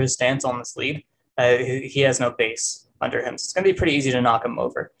stepping through his stance on this lead. He has no base under him. So it's going to be pretty easy to knock him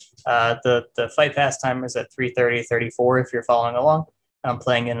over. The fight pass timer is at 3:30:34 if you're following along. I'm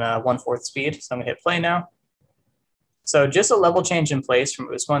playing in 1/4 speed, so I'm going to hit play now. So just a level change in place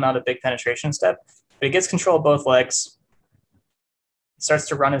from Usman, not a big penetration step, but he gets control of both legs. Starts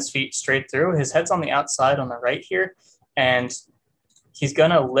to run his feet straight through. His head's on the outside on the right here, and he's going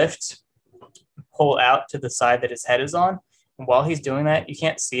to lift, pull out to the side that his head is on. And while he's doing that, you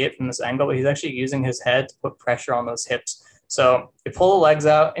can't see it from this angle, but he's actually using his head to put pressure on those hips. So you pull the legs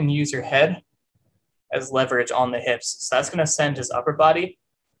out and use your head as leverage on the hips. So that's going to send his upper body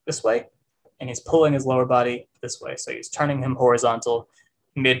this way, and he's pulling his lower body this way. So he's turning him horizontal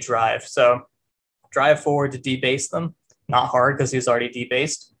mid-drive. So drive forward to debase them, not hard because he's already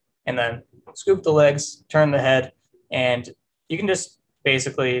debased, and then scoop the legs, turn the head, and you can just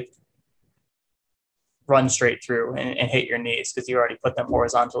basically run straight through and hit your knees because you already put them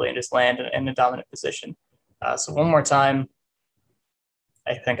horizontally and just land in a dominant position. So one more time.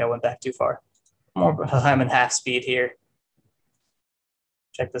 I think I went back too far. More time in half speed here.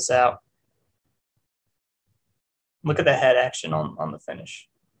 Check this out. Look at the head action on the finish.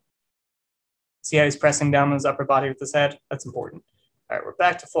 See how he's pressing down on his upper body with his head? That's important. All right, we're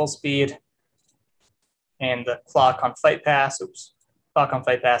back to full speed. And the clock on fight pass, clock on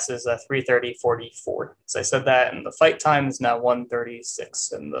fight pass is 3:30:44. So I said that, and the fight time is now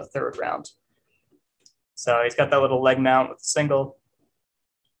 1:36 in the third round. So he's got that little leg mount with a single,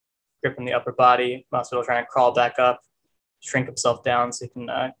 gripping the upper body. Masvidal trying to crawl back up, shrink himself down so he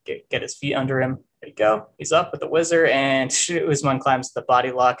can get his feet under him. There you go. He's up with the whizzer, and Usman climbs the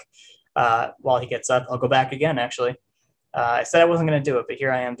body lock while he gets up. I'll go back again, actually. I said I wasn't going to do it, but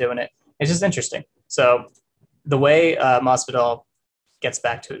here I am doing it. It's just interesting. So the way Masvidal gets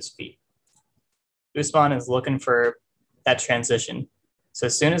back to his feet, Usman is looking for that transition. So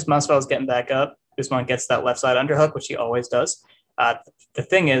as soon as Masvidal is getting back up, Usman gets that left side underhook, which he always does. The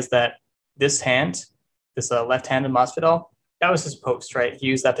thing is that this hand, this left-handed Masvidal, that was his post, right? He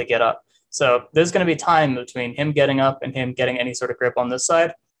used that to get up. So there's going to be time between him getting up and him getting any sort of grip on this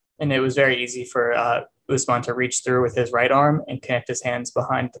side. And it was very easy for Usman to reach through with his right arm and connect his hands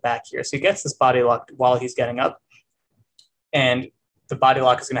behind the back here. So he gets this body lock while he's getting up. And the body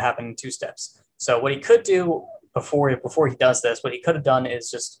lock is going to happen in 2 steps. So what he could do before he does this, what he could have done is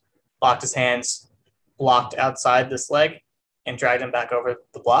just locked his hands, blocked outside this leg, and dragged him back over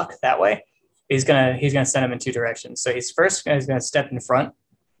the block that way. He's gonna send him in 2 directions. So he's gonna step in front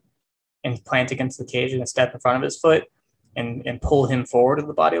and plant against the cage and step in front of his foot and pull him forward with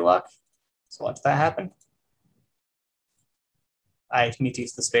the body lock. So watch that happen. I need to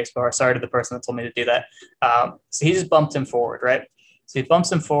use the space bar. Sorry to the person that told me to do that. So he just bumped him forward, right? So he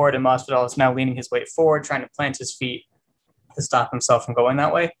bumps him forward, and Masvidal is now leaning his weight forward, trying to plant his feet to stop himself from going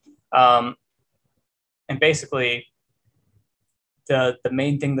that way. And basically, the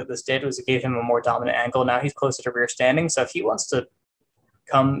main thing that this did was it gave him a more dominant angle. Now he's closer to rear standing. So if he wants to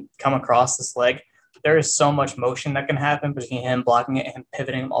come across this leg, there is so much motion that can happen between him blocking it and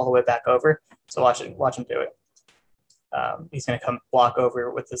pivoting him all the way back over. So watch him do it. He's going to come block over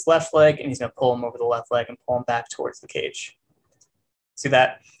with his left leg, and he's going to pull him over the left leg and pull him back towards the cage. See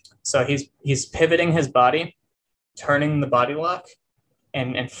that? So he's pivoting his body, turning the body lock,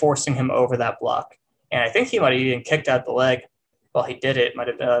 and forcing him over that block. And I think he might have even kicked out the leg while he did it. It might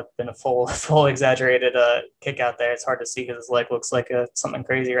have been a full exaggerated kick out there. It's hard to see because his leg looks like something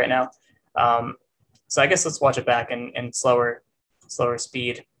crazy right now. So I guess let's watch it back in slower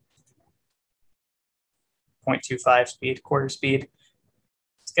speed. 0.25 speed, quarter speed.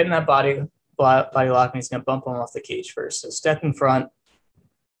 He's getting that body lock, and he's going to bump him off the cage first. So step in front,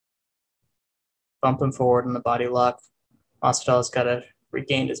 bump him forward in the body lock. Masvidal's got to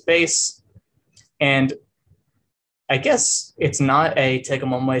regain his base. And I guess it's not a take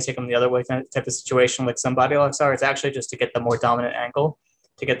him one way, take him the other way type of situation like some body locks are. It's actually just to get the more dominant angle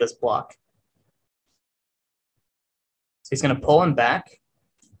to get this block. So he's going to pull him back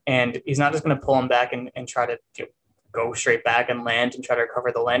And he's not just going to pull him back and try to go straight back and land and try to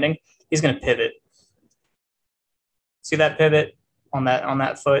recover the landing. He's going to pivot. See that pivot on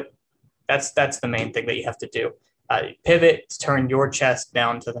that foot? That's the main thing that you have to do. Pivot, turn your chest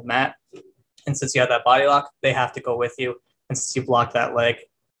down to the mat. And since you have that body lock, they have to go with you. And since you block that leg,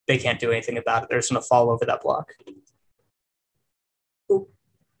 they can't do anything about it. They're just going to fall over that block. Boop.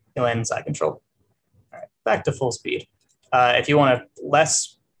 You land in side control. All right, back to full speed. If you want a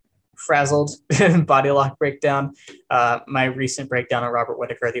less frazzled body lock breakdown, my recent breakdown on Robert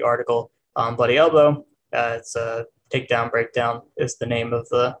Whitaker, the article on Bloody Elbow, it's a takedown breakdown is the name of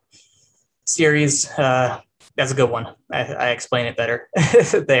the series. That's a good one. I explain it better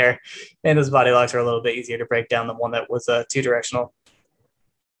there. And those body locks are a little bit easier to break down than one that was two-directional.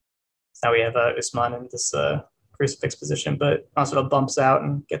 Now we have Usman in this crucifix position, but Masvidal bumps out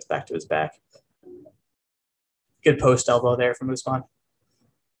and gets back to his back. Good post elbow there from Usman.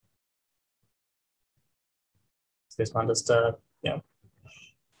 Usman just,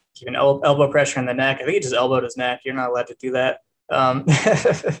 keeping elbow pressure in the neck. I think he just elbowed his neck. You're not allowed to do that.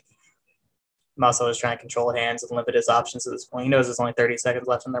 Masvidal is trying to control hands and limit his options at this point. He knows there's only 30 seconds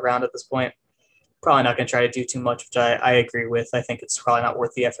left in the round at this point. Probably not going to try to do too much, which I agree with. I think it's probably not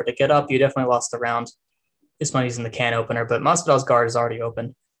worth the effort to get up. You definitely lost the round. Usman using the can opener, but Masvidal's guard is already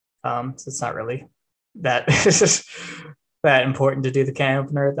open. So it's not really that that important to do the can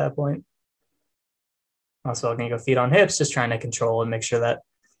opener at that point. Masvidal going to go feet on hips, just trying to control and make sure that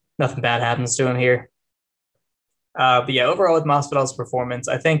nothing bad happens to him here. But yeah, overall with Masvidal's performance,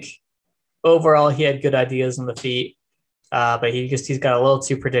 I think overall he had good ideas on the feet, but he's got a little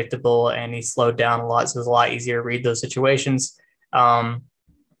too predictable and he slowed down a lot, so it was a lot easier to read those situations. And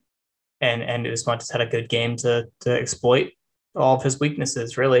Usman just had a good game to exploit all of his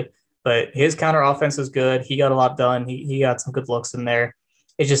weaknesses, really. But his counter offense was good. He got a lot done. He got some good looks in there.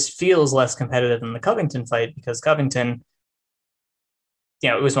 It just feels less competitive than the Covington fight because Covington,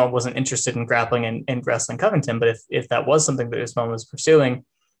 Usman wasn't interested in grappling and wrestling Covington. But if that was something that Usman was pursuing,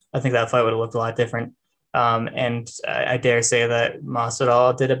 I think that fight would have looked a lot different. And I dare say that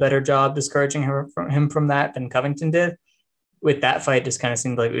Masvidal did a better job discouraging him from that than Covington did. With that fight, just kind of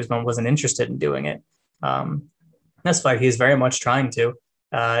seemed like Usman wasn't interested in doing it. This fight, he's very much trying to.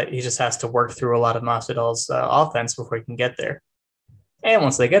 He just has to work through a lot of Masvidal's offense before he can get there. And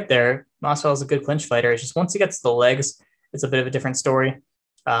once they get there, Masvidal is a good clinch fighter. It's just once he gets to the legs, it's a bit of a different story.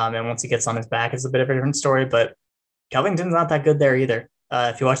 And once he gets on his back, it's a bit of a different story. But Covington's not that good there either.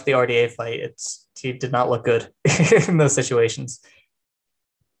 If you watch the RDA fight, he did not look good in those situations.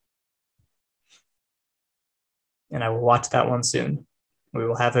 And I will watch that one soon. We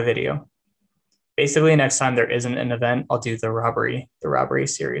will have a video. Basically, next time there isn't an event, I'll do the robbery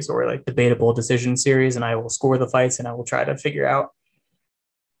series or like debatable decision series, and I will score the fights and I will try to figure out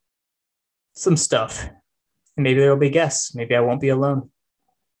some stuff. And maybe there will be guests. Maybe I won't be alone.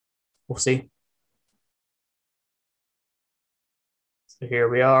 We'll see. So here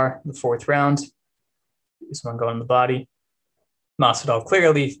we are, the fourth round. This one going in the body. Masvidal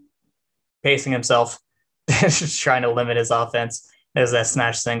clearly pacing himself, just trying to limit his offense. There's that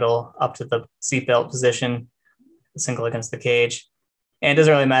snatch single up to the seatbelt position, the single against the cage. And it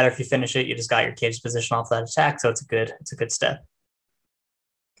doesn't really matter if you finish it, you just got your cage position off that attack, so it's a good step.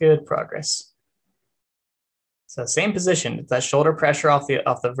 Good progress. So same position, it's that shoulder pressure off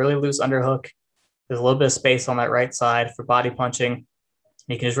the really loose underhook. There's a little bit of space on that right side for body punching.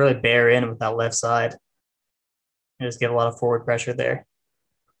 You can just really bear in with that left side. And just get a lot of forward pressure there.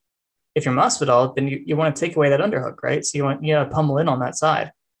 If you're Masvidal, then you want to take away that underhook, right? So you to pummel in on that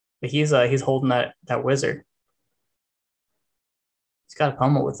side. But he's holding that whizzer. He's got to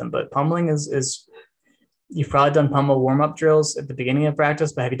pummel with him, but pummeling is you've probably done pummel warm-up drills at the beginning of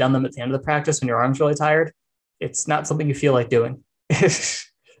practice, but have you done them at the end of the practice when your arm's really tired? It's not something you feel like doing.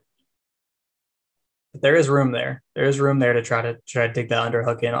 But there is room there. There is room there to try to dig that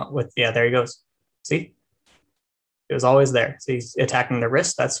underhook in with. Yeah, there he goes. See, it was always there. So he's attacking the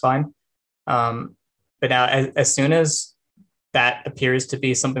wrist. That's fine. But now, as soon as that appears to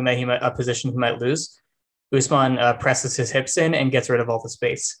be something that a position he might lose, Usman presses his hips in and gets rid of all the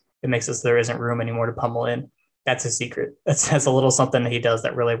space. It makes it so there isn't room anymore to pummel in. That's his secret. That's a little something that he does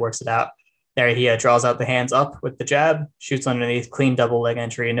that really works it out. There he draws out the hands up with the jab, shoots underneath, clean double leg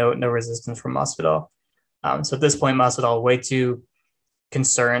entry, no resistance from Masvidal. So at this point, Masvidal way too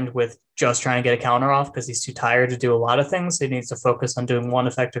concerned with just trying to get a counter off because he's too tired to do a lot of things. He needs to focus on doing one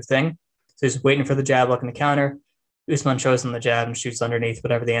effective thing. So he's waiting for the jab, looking to counter. Usman shows him the jab and shoots underneath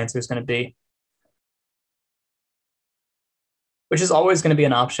whatever the answer is going to be. Which is always going to be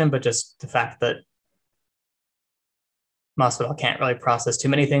an option, but just the fact that Masvidal can't really process too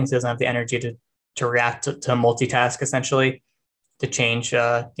many things. He doesn't have the energy to react to multitask essentially, to change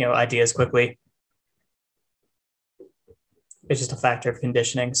ideas quickly. It's just a factor of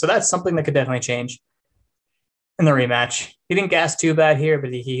conditioning. So that's something that could definitely change in the rematch. He didn't gas too bad here,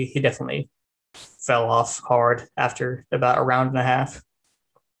 but he definitely fell off hard after about a round and a half.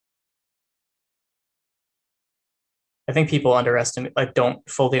 I think people underestimate, like, don't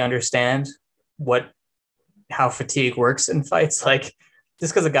fully understand how fatigue works in fights. Like,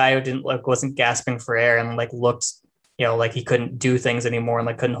 just because a guy who didn't wasn't gasping for air and like looked, like he couldn't do things anymore and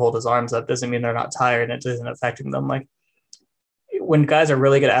like couldn't hold his arms up doesn't mean they're not tired and it isn't affecting them. Like, when guys are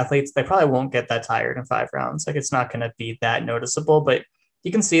really good athletes, they probably won't get that tired in 5 rounds. Like, it's not going to be that noticeable, but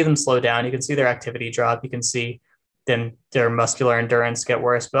you can see them slow down. You can see their activity drop. You can see then their muscular endurance get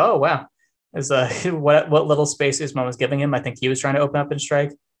worse. But oh wow, is what little space Usman was giving him. I think he was trying to open up and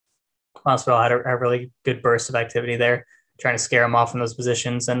strike. Masvidal had a really good burst of activity there, trying to scare him off from those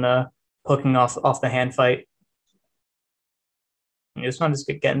positions and hooking off the hand fight. And Usman just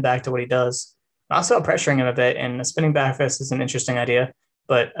getting back to what he does. Also pressuring him a bit, and a spinning back fist is an interesting idea,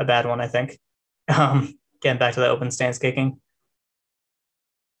 but a bad one, I think. Getting back to the open stance kicking.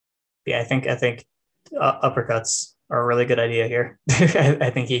 Yeah, I think uppercuts are a really good idea here.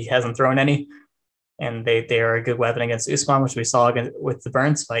 I think he hasn't thrown any, and they are a good weapon against Usman, which we saw with the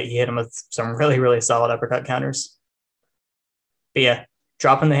Burns fight. He hit him with some really, really solid uppercut counters. But yeah,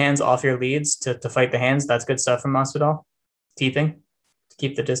 dropping the hands off your leads to fight the hands, that's good stuff from Masvidal. Teeping to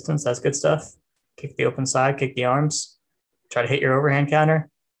keep the distance, that's good stuff. Kick the open side, kick the arms, try to hit your overhand counter,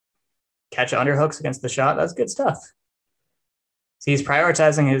 catch underhooks against the shot. That's good stuff. So he's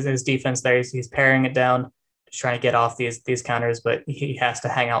prioritizing his defense there. He's paring it down, just trying to get off these counters, but he has to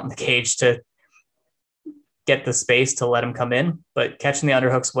hang out in the cage to get the space to let him come in. But catching the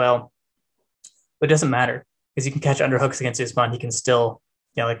underhooks well, but it doesn't matter because you can catch underhooks against Usman. He can still,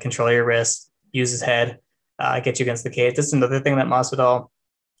 control your wrist, use his head, get you against the cage. This is another thing that Masvidal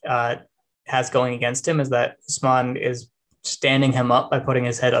has going against him, is that Usman is standing him up by putting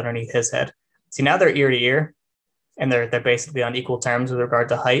his head underneath his head. See, now they're ear to ear, and they're basically on equal terms with regard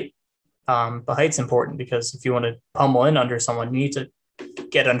to height. But height's important because if you want to pummel in under someone, you need to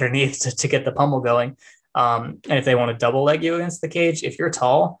get underneath to get the pummel going. And if they want to double leg you against the cage, if you're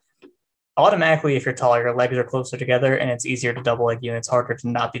tall, automatically, if you're tall, your legs are closer together and it's easier to double leg you, and it's harder to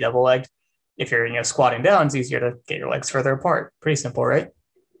not be double legged. If you're squatting down, it's easier to get your legs further apart. Pretty simple, right?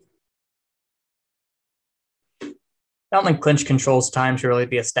 I don't think clinch controls time should really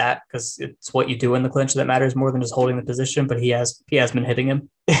be a stat because it's what you do in the clinch that matters more than just holding the position. But he has been hitting him,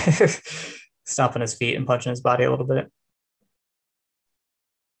 stomping his feet and punching his body a little bit.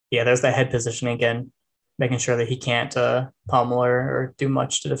 Yeah, there's that head positioning again, making sure that he can't pummel or do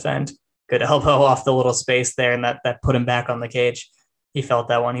much to defend. Good elbow off the little space there, and that put him back on the cage. He felt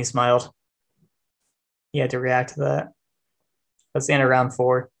that one. He smiled. He had to react to that. That's the end of round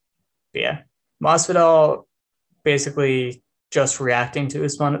 4. But yeah, Masvidal basically just reacting to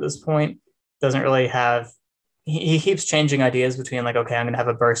Usman at this point. Doesn't really have, he keeps changing ideas between like, okay, I'm going to have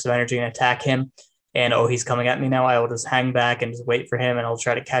a burst of energy and attack him. And, oh, he's coming at me now. I will just hang back and just wait for him. And I'll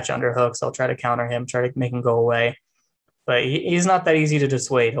try to catch underhooks. I'll try to counter him, try to make him go away. But he's not that easy to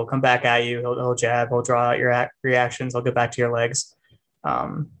dissuade. He'll come back at you. He'll jab. He'll draw out your reactions. He'll get back to your legs.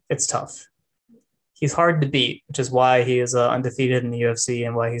 It's tough. He's hard to beat, which is why he is undefeated in the UFC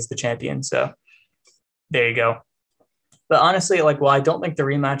and why he's the champion. So there you go. But honestly, while I don't think the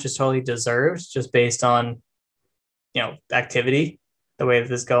rematch is totally deserved, just based on, activity, the way that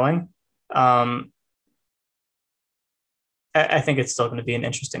this is going, I think it's still going to be an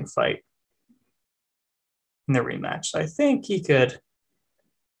interesting fight in the rematch. I think he could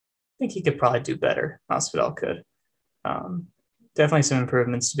probably do better. Masvidal could. Definitely some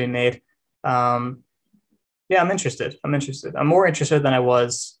improvements to be made. Yeah, I'm interested. I'm more interested than I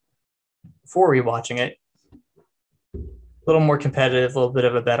was before rewatching it. A little more competitive, a little bit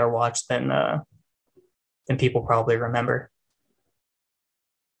of a better watch than people probably remember.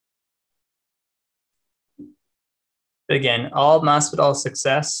 But again, all of Masvidal's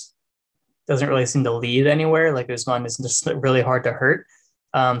success doesn't really seem to lead anywhere. Like, Usman is just really hard to hurt.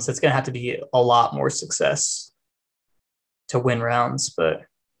 So it's going to have to be a lot more success to win rounds, but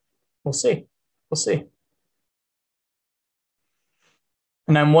we'll see.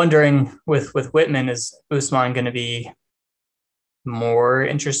 And I'm wondering with Whitman, is Usman going to be more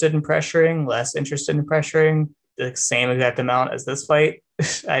interested in pressuring, less interested in pressuring, the same exact amount as this fight?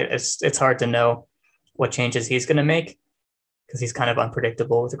 It's hard to know what changes he's going to make because he's kind of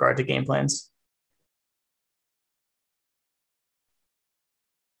unpredictable with regard to game plans.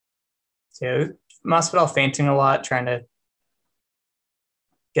 So Masvidal feinting a lot, trying to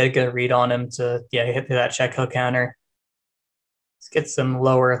get a good read on him to hit that check hook counter. Let's get some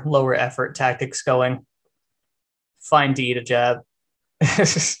lower effort tactics going. Find D to jab.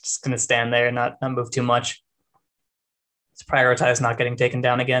 Just gonna stand there and not move too much. Let's prioritize not getting taken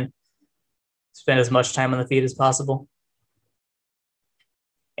down again. Spend as much time on the feet as possible.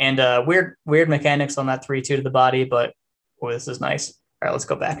 And weird mechanics on that 3-2 to the body, but this is nice. All right, let's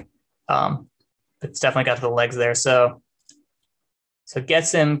go back. It's definitely got to the legs there. So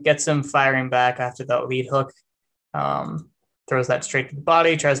gets him firing back after the lead hook. Throws that straight to the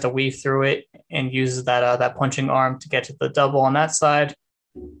body, tries to weave through it, and uses that punching arm to get to the double on that side.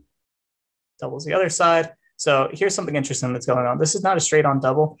 Doubles the other side. So here's something interesting that's going on. This is not a straight on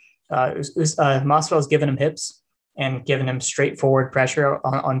double. Masvidal's given him hips and giving him straightforward pressure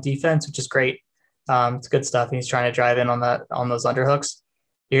on defense, which is great. It's good stuff. He's trying to drive in on those underhooks.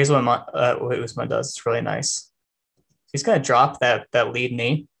 Here's what Usman does. It's really nice. He's going to drop that lead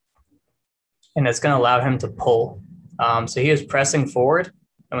knee, and it's going to allow him to pull. So he is pressing forward,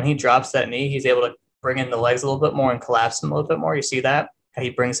 and when he drops that knee, he's able to bring in the legs a little bit more and collapse him a little bit more. You see that? How he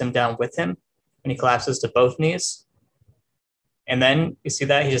brings him down with him, and he collapses to both knees. And then you see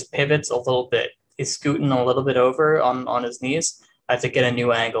that he just pivots a little bit. He's scooting a little bit over on his knees to get a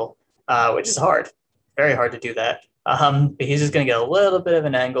new angle, which is hard. Very hard to do that. But he's just going to get a little bit of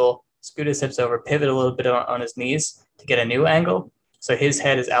an angle, scoot his hips over, pivot a little bit on his knees to get a new angle. So his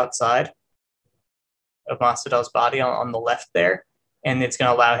head is outside of Masvidal's body on the left there. And it's going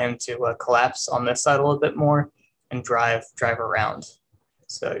to allow him to collapse on this side a little bit more and drive around.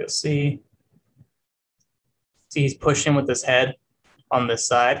 So you'll see he's pushing with his head on this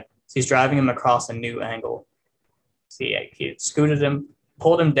side. So he's driving him across a new angle. See, he scooted him,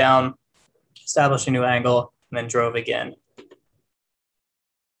 pulled him down, established a new angle, and then drove again.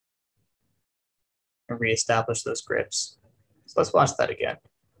 And reestablish those grips. So let's watch that again.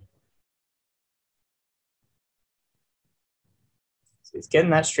 So he's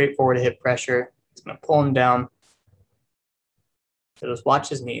getting that straightforward hip pressure. He's going to pull him down. So just watch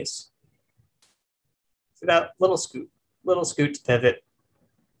his knees. See that little scoot to pivot.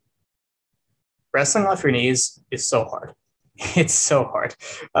 Wrestling off your knees is so hard. It's so hard.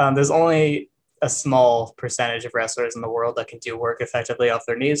 There's only a small percentage of wrestlers in the world that can do work effectively off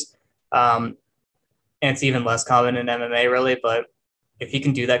their knees. And it's even less common in MMA, really. But if you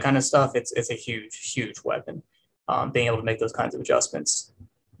can do that kind of stuff, it's a huge weapon, being able to make those kinds of adjustments.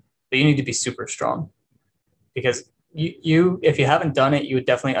 But you need to be super strong, because you if you haven't done it, you would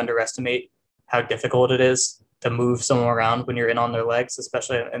definitely underestimate how difficult it is to move someone around when you're in on their legs,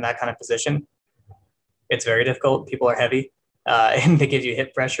 especially in that kind of position. It's very difficult. People are heavy, and they give you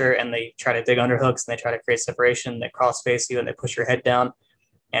hip pressure, and they try to dig underhooks, and they try to create separation. They cross face you, and they push your head down,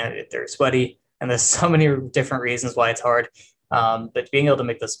 and they're sweaty. And there's so many different reasons why it's hard. But being able to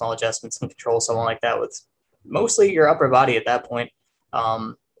make those small adjustments and control someone like that with mostly your upper body at that point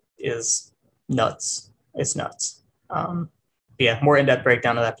is nuts. It's nuts. Yeah, more in-depth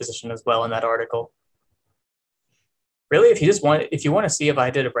breakdown of that position as well in that article. Really, if you want to see if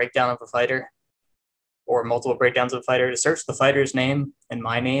I did a breakdown of a fighter or multiple breakdowns of a fighter, to search the fighter's name and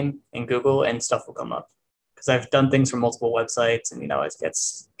my name in Google, and stuff will come up. Because I've done things for multiple websites, and it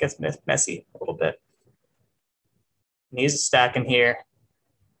gets messy a little bit. And he's stacking here.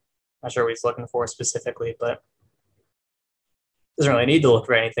 Not sure what he's looking for specifically, but doesn't really need to look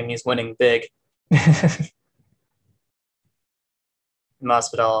for anything. He's winning big.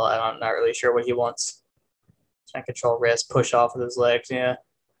 Masvidal, I'm not really sure what he wants. Trying to control wrist, push off with his legs, yeah.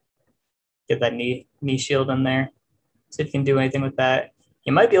 Get that knee shield in there. See if he can do anything with that.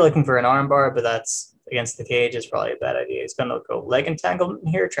 He might be looking for an arm bar, but that's against the cage is probably a bad idea. He's going to go leg entanglement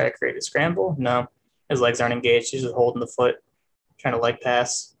here, try to create a scramble. No, his legs aren't engaged. He's just holding the foot, trying to leg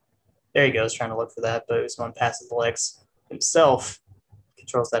pass. There he goes, trying to look for that, but Usman passes the legs himself,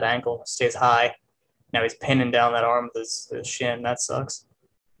 controls that ankle, stays high. Now he's pinning down that arm with his shin. That sucks.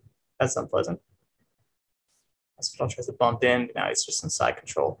 That's unpleasant. Masvidal tries to bump in, but now he's just in side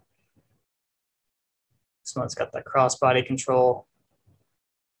control. Usman's got that cross body control.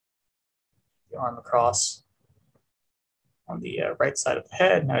 The arm across on the right side of the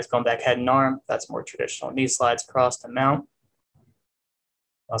head. Now he's going back head and arm. That's more traditional. Knee slides across to mount.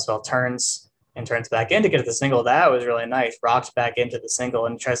 Masvidal turns back in to get to the single. That was really nice. Rocks back into the single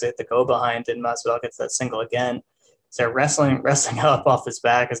and tries to hit the go behind, and Masvidal gets that single again. So wrestling up off his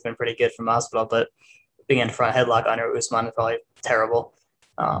back has been pretty good for Masvidal, but being in front headlock under Usman is probably terrible.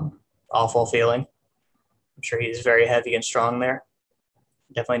 Awful feeling. I'm sure he's very heavy and strong there.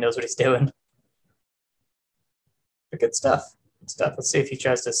 Definitely knows what he's doing. But good stuff. Good stuff. Let's see if he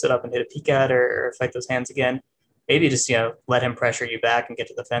tries to sit up and hit a peek at or fight those hands again. maybe just, let him pressure you back and get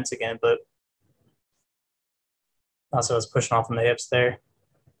to the fence again. But also was pushing off on the hips there.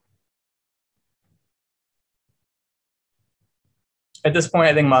 At this point,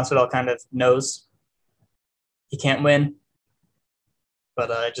 I think Masvidal kind of knows he can't win,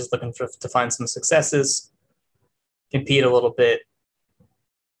 but just looking to find some successes, compete a little bit.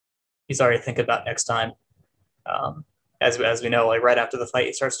 He's already thinking about next time. As we know, like right after the fight,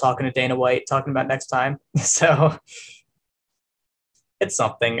 he starts talking to Dana White, talking about next time. So it's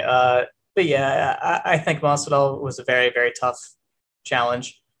something. But yeah, I think Masvidal was a very, very tough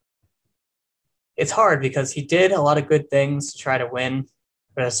challenge. It's hard because he did a lot of good things to try to win,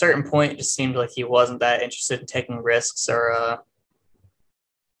 but at a certain point, it just seemed like he wasn't that interested in taking risks or,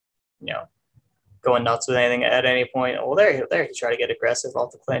 going nuts with anything at any point. Well, there he tried to get aggressive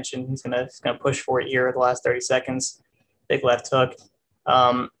off the clinch, and he's gonna push for it here at the last 30 seconds. Big left hook.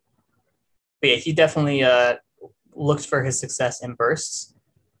 But yeah, he definitely looked for his success in bursts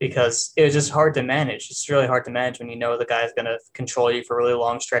because it was just hard to manage. It's really hard to manage when you know the guy's going to control you for really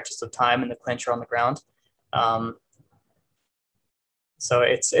long stretches of time in the clinch or on the ground. So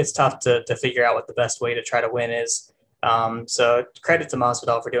it's tough to figure out what the best way to try to win is. So credit to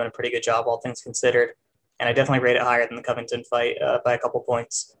Masvidal for doing a pretty good job, all things considered. And I definitely rate it higher than the Covington fight by a couple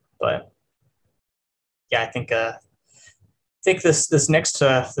points. But yeah, I think this next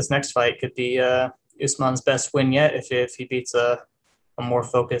fight could be Usman's best win yet if he beats a more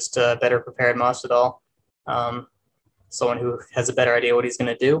focused, better prepared Masvidal, someone who has a better idea what he's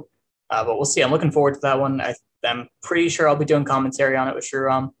going to do. But we'll see. I'm looking forward to that one. I'm pretty sure I'll be doing commentary on it with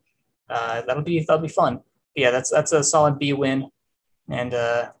Shuram. That'll be fun. But yeah, that's a solid B win, and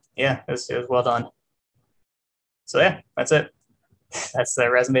yeah, it was well done. So yeah, that's it. That's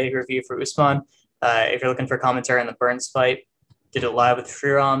the resume review for Usman. If you're looking for commentary on the Burns fight, did it live with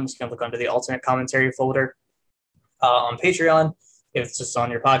Shuram. You can look under the alternate commentary folder on Patreon. If it's just on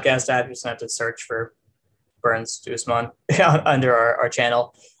your podcast app, you just have to search for Burns to Usman under our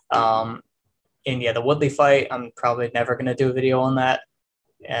channel. And yeah, the Woodley fight, I'm probably never going to do a video on that.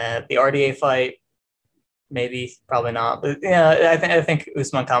 The RDA fight, maybe, probably not. But yeah, I think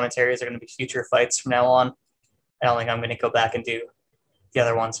Usman commentaries are going to be future fights from now on. I don't think I'm going to go back and do the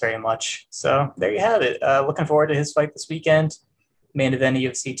other ones very much. So there you have it. Looking forward to his fight this weekend. Main event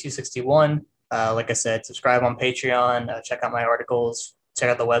UFC 261. Like I said, subscribe on Patreon, check out my articles, check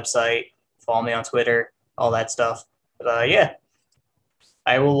out the website, follow me on Twitter, all that stuff. But yeah,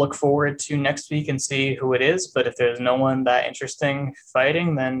 I will look forward to next week and see who it is. But if there's no one that interesting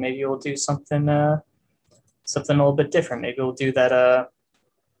fighting, then maybe we'll do something a little bit different. Maybe we'll do that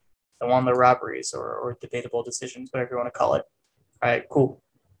the one of the robberies or debatable decisions, whatever you want to call it. All right, cool.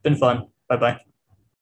 Been fun. Bye-bye.